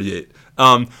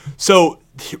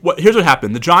 39-38. Here's what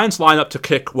happened. The Giants line up to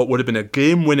kick what would have been a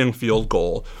game-winning field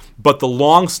goal, but the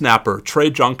long snapper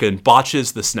Trey Junkin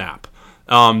botches the snap.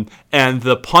 And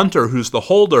the punter, who's the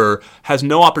holder, has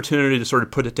no opportunity to sort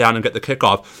of put it down and get the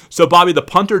kickoff. So, Bobby, the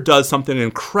punter does something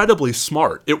incredibly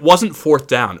smart. It wasn't fourth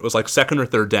down. It was like second or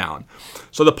third down.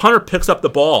 So the punter picks up the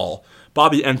ball,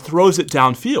 Bobby, and throws it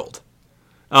downfield.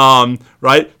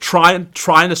 Right? Trying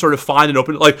to sort of find an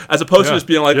open, like, as opposed to just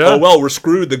being like, oh, well, we're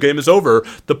screwed, the game is over.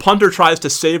 The punter tries to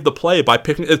save the play by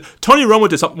picking. Tony Romo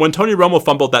did something. When Tony Romo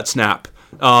fumbled that snap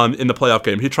in the playoff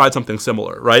game, he tried something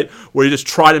similar, right? Where he just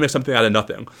tried to make something out of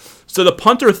nothing. So the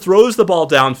punter throws the ball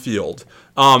downfield.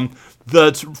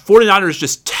 The 49ers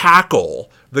just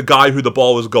tackle the guy who the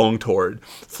ball was going toward.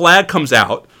 Flag comes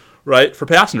out, right, for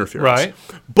pass interference. Right.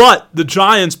 But the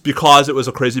Giants, because it was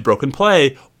a crazy broken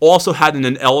play, also had an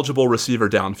ineligible receiver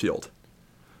downfield.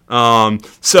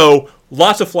 So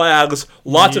lots of flags,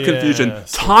 lots of confusion.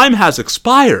 Time has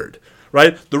expired,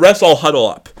 right? The refs all huddle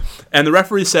up. And the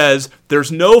referee says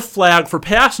there's no flag for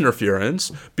pass interference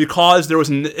because there was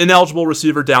an ineligible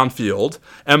receiver downfield.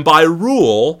 And by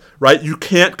rule, right, you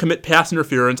can't commit pass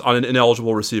interference on an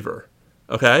ineligible receiver.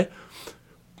 Okay?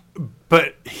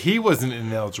 But he was an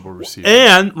ineligible receiver.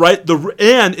 And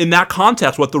in that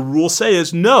context, what the rules say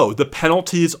is no, the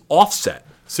penalty is offset.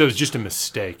 So it was just a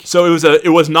mistake. So it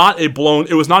was not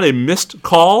a missed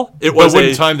call.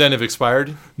 Wouldn't time then have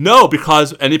expired? No,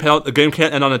 because the game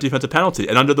can't end on a defensive penalty.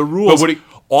 And under the rules,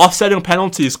 offsetting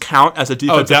penalties count as a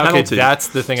defensive penalty. That's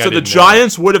the thing I didn't know. So the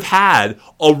Giants would have had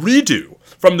a redo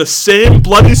from the same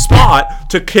bloody spot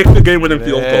to kick the game-winning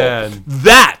field goal.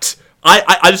 That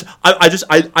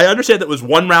I understand that it was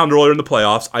one round earlier in the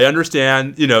playoffs. I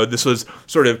understand, this was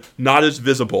sort of not as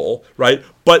visible, right?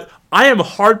 But I am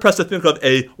hard-pressed to think of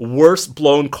a worse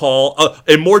blown call,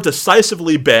 a more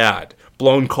decisively bad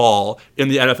blown call in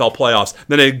the NFL playoffs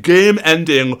than a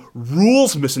game-ending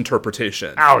rules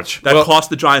misinterpretation. Ouch. That cost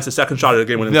the Giants a second shot at a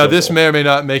game-winning field goal. Now, this may or may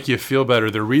not make you feel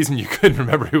better. The reason you couldn't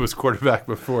remember who was quarterback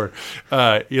before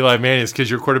Eli Manning is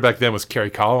because your quarterback then was Kerry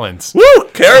Collins. Woo!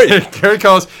 Kerry! Kerry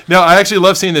Collins. Now, I actually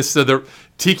love seeing this. So the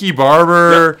Tiki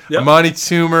Barber, Amani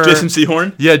Toomer. Jason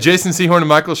Sehorn. Yeah, Jason Sehorn and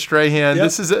Michael Strahan.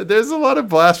 Yep. There's a lot of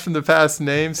blast from the past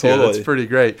names here. That's pretty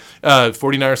great.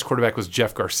 49ers quarterback was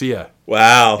Jeff Garcia.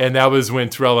 Wow. And that was when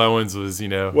Terrell Owens was,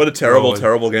 What a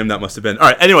terrible game that must have been. All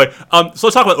right, anyway, so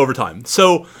let's talk about overtime.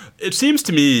 So it seems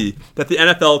to me that the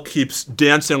NFL keeps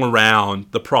dancing around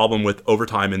the problem with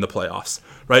overtime in the playoffs,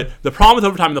 right? The problem with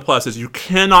overtime in the playoffs is you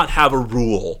cannot have a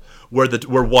rule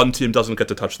where one team doesn't get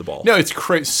to touch the ball. No, it's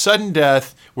crazy. Sudden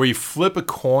death where you flip a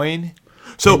coin.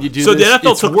 So the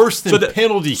NFL took worse than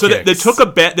penalty kicks. So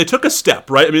they took a step,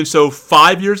 right? I mean, so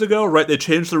 5 years ago, right, they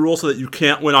changed the rule so that you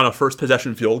can't win on a first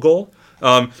possession field goal,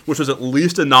 which was at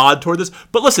least a nod toward this.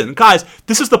 But listen, guys,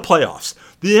 this is the playoffs.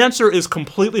 The answer is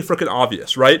completely freaking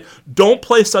obvious, right? Don't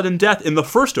play sudden death in the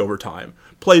first overtime.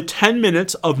 Play 10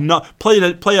 minutes of play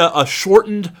a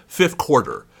shortened fifth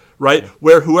quarter. Right,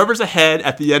 where whoever's ahead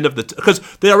at the end of because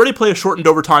they already play a shortened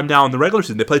overtime now in the regular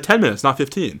season. They play 10 minutes, not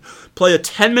 15. Play a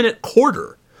 10-minute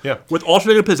quarter with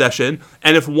alternating possession,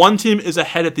 and if one team is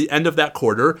ahead at the end of that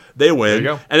quarter, they win.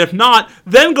 There you go. And if not,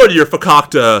 then go to your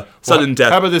fakakta sudden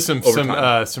death. How about this?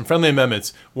 Some friendly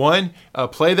amendments. One,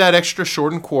 play that extra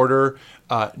shortened quarter.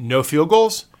 No field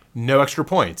goals. no extra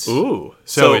points. Ooh.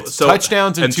 So it's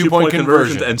touchdowns and 2-point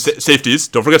conversions. And safeties.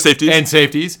 Don't forget safeties. And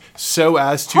safeties, so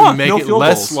as to make it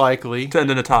less likely to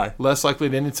end in a tie. Less likely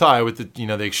to end in a tie with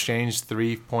they exchange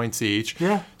 3 points each.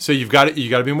 Yeah. So you got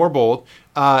to be more bold.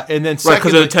 And then right,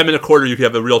 because in a 10-minute quarter, you can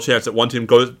have a real chance that one team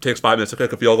takes 5 minutes to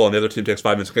kick a field goal, and the other team takes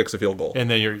 5 minutes to kick a field goal. And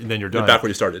then you're done. You're back where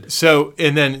you started. So,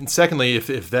 and then secondly,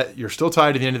 if that you're still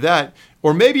tied at the end of that,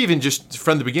 or maybe even just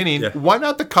from the beginning, why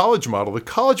not the college model? The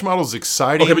college model is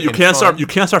exciting. Okay, but you can't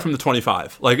start from the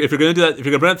 25. Like if you're going to do that, if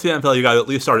you're going to bring it to the NFL, you got to at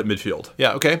least start at midfield.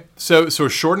 Yeah. Okay. So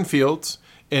shorten fields,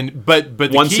 but the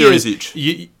one key series is each.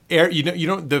 You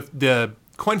don't the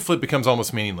coin flip becomes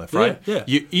almost meaningless, right? Yeah.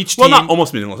 Each team, not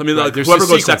almost meaningless. I mean, right, whoever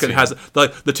goes second has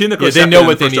the team that goes second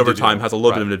in first overtime has a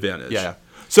little bit of an advantage. Yeah.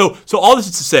 So all this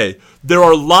is to say, there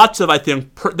are lots of, I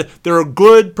think, there are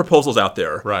good proposals out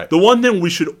there. Right. The one thing we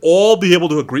should all be able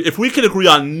to agree, if we can agree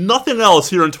on nothing else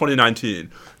here in 2019,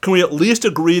 can we at least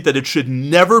agree that it should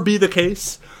never be the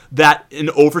case that in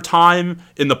overtime,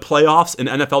 in the playoffs, an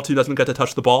NFL team doesn't get to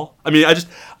touch the ball? I mean,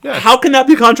 how can that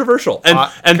be controversial?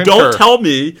 And don't tell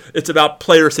me it's about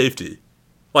player safety.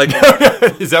 Like,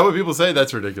 is that what people say?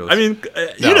 That's ridiculous. I mean,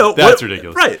 that's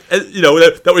ridiculous, right?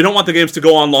 That we don't want the games to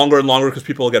go on longer and longer because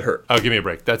people will get hurt. Oh, give me a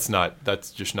break. That's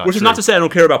just not. Which is not to say I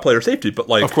don't care about player safety, but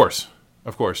like, of course.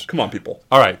 Come on, people.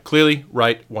 All right, clearly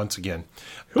right once again.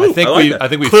 Ooh, I think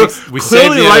we clearly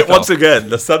saved the right NFL. Once again.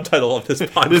 The subtitle of this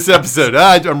podcast. This episode.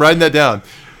 I'm writing that down.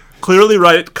 Clearly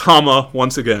right, comma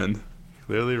once again.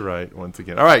 Clearly right once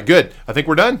again. All right, good. I think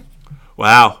we're done.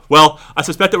 Wow. Well, I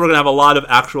suspect that we're going to have a lot of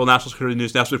actual national security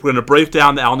news next week. We're going to break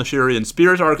down the Al-Nashiri and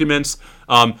Spears arguments.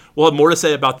 We'll have more to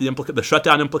say about the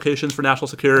shutdown implications for national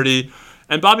security.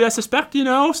 And Bobby, I suspect,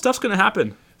 stuff's going to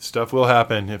happen. Stuff will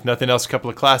happen. If nothing else, a couple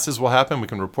of classes will happen. We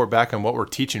can report back on what we're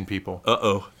teaching people.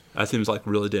 Uh-oh. That seems like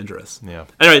really dangerous. Yeah.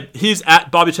 Anyway, he's at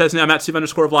Bobby Chesney. I'm at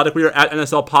Steve_Vladeck. We are at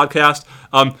NSL Podcast.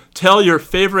 Tell your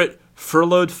favorite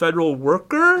furloughed federal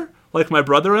worker, like my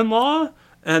brother-in-law,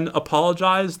 and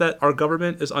apologize that our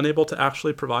government is unable to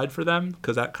actually provide for them,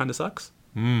 because that kind of sucks.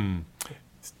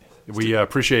 We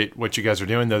appreciate what you guys are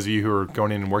doing, those of you who are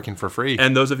going in and working for free.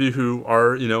 And those of you who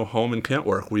are, home and can't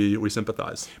work, we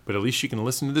sympathize. But at least you can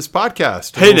listen to this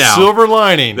podcast. Hey now. Silver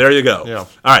lining. There you go. Yeah. All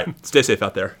right. Stay safe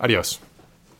out there. Adios.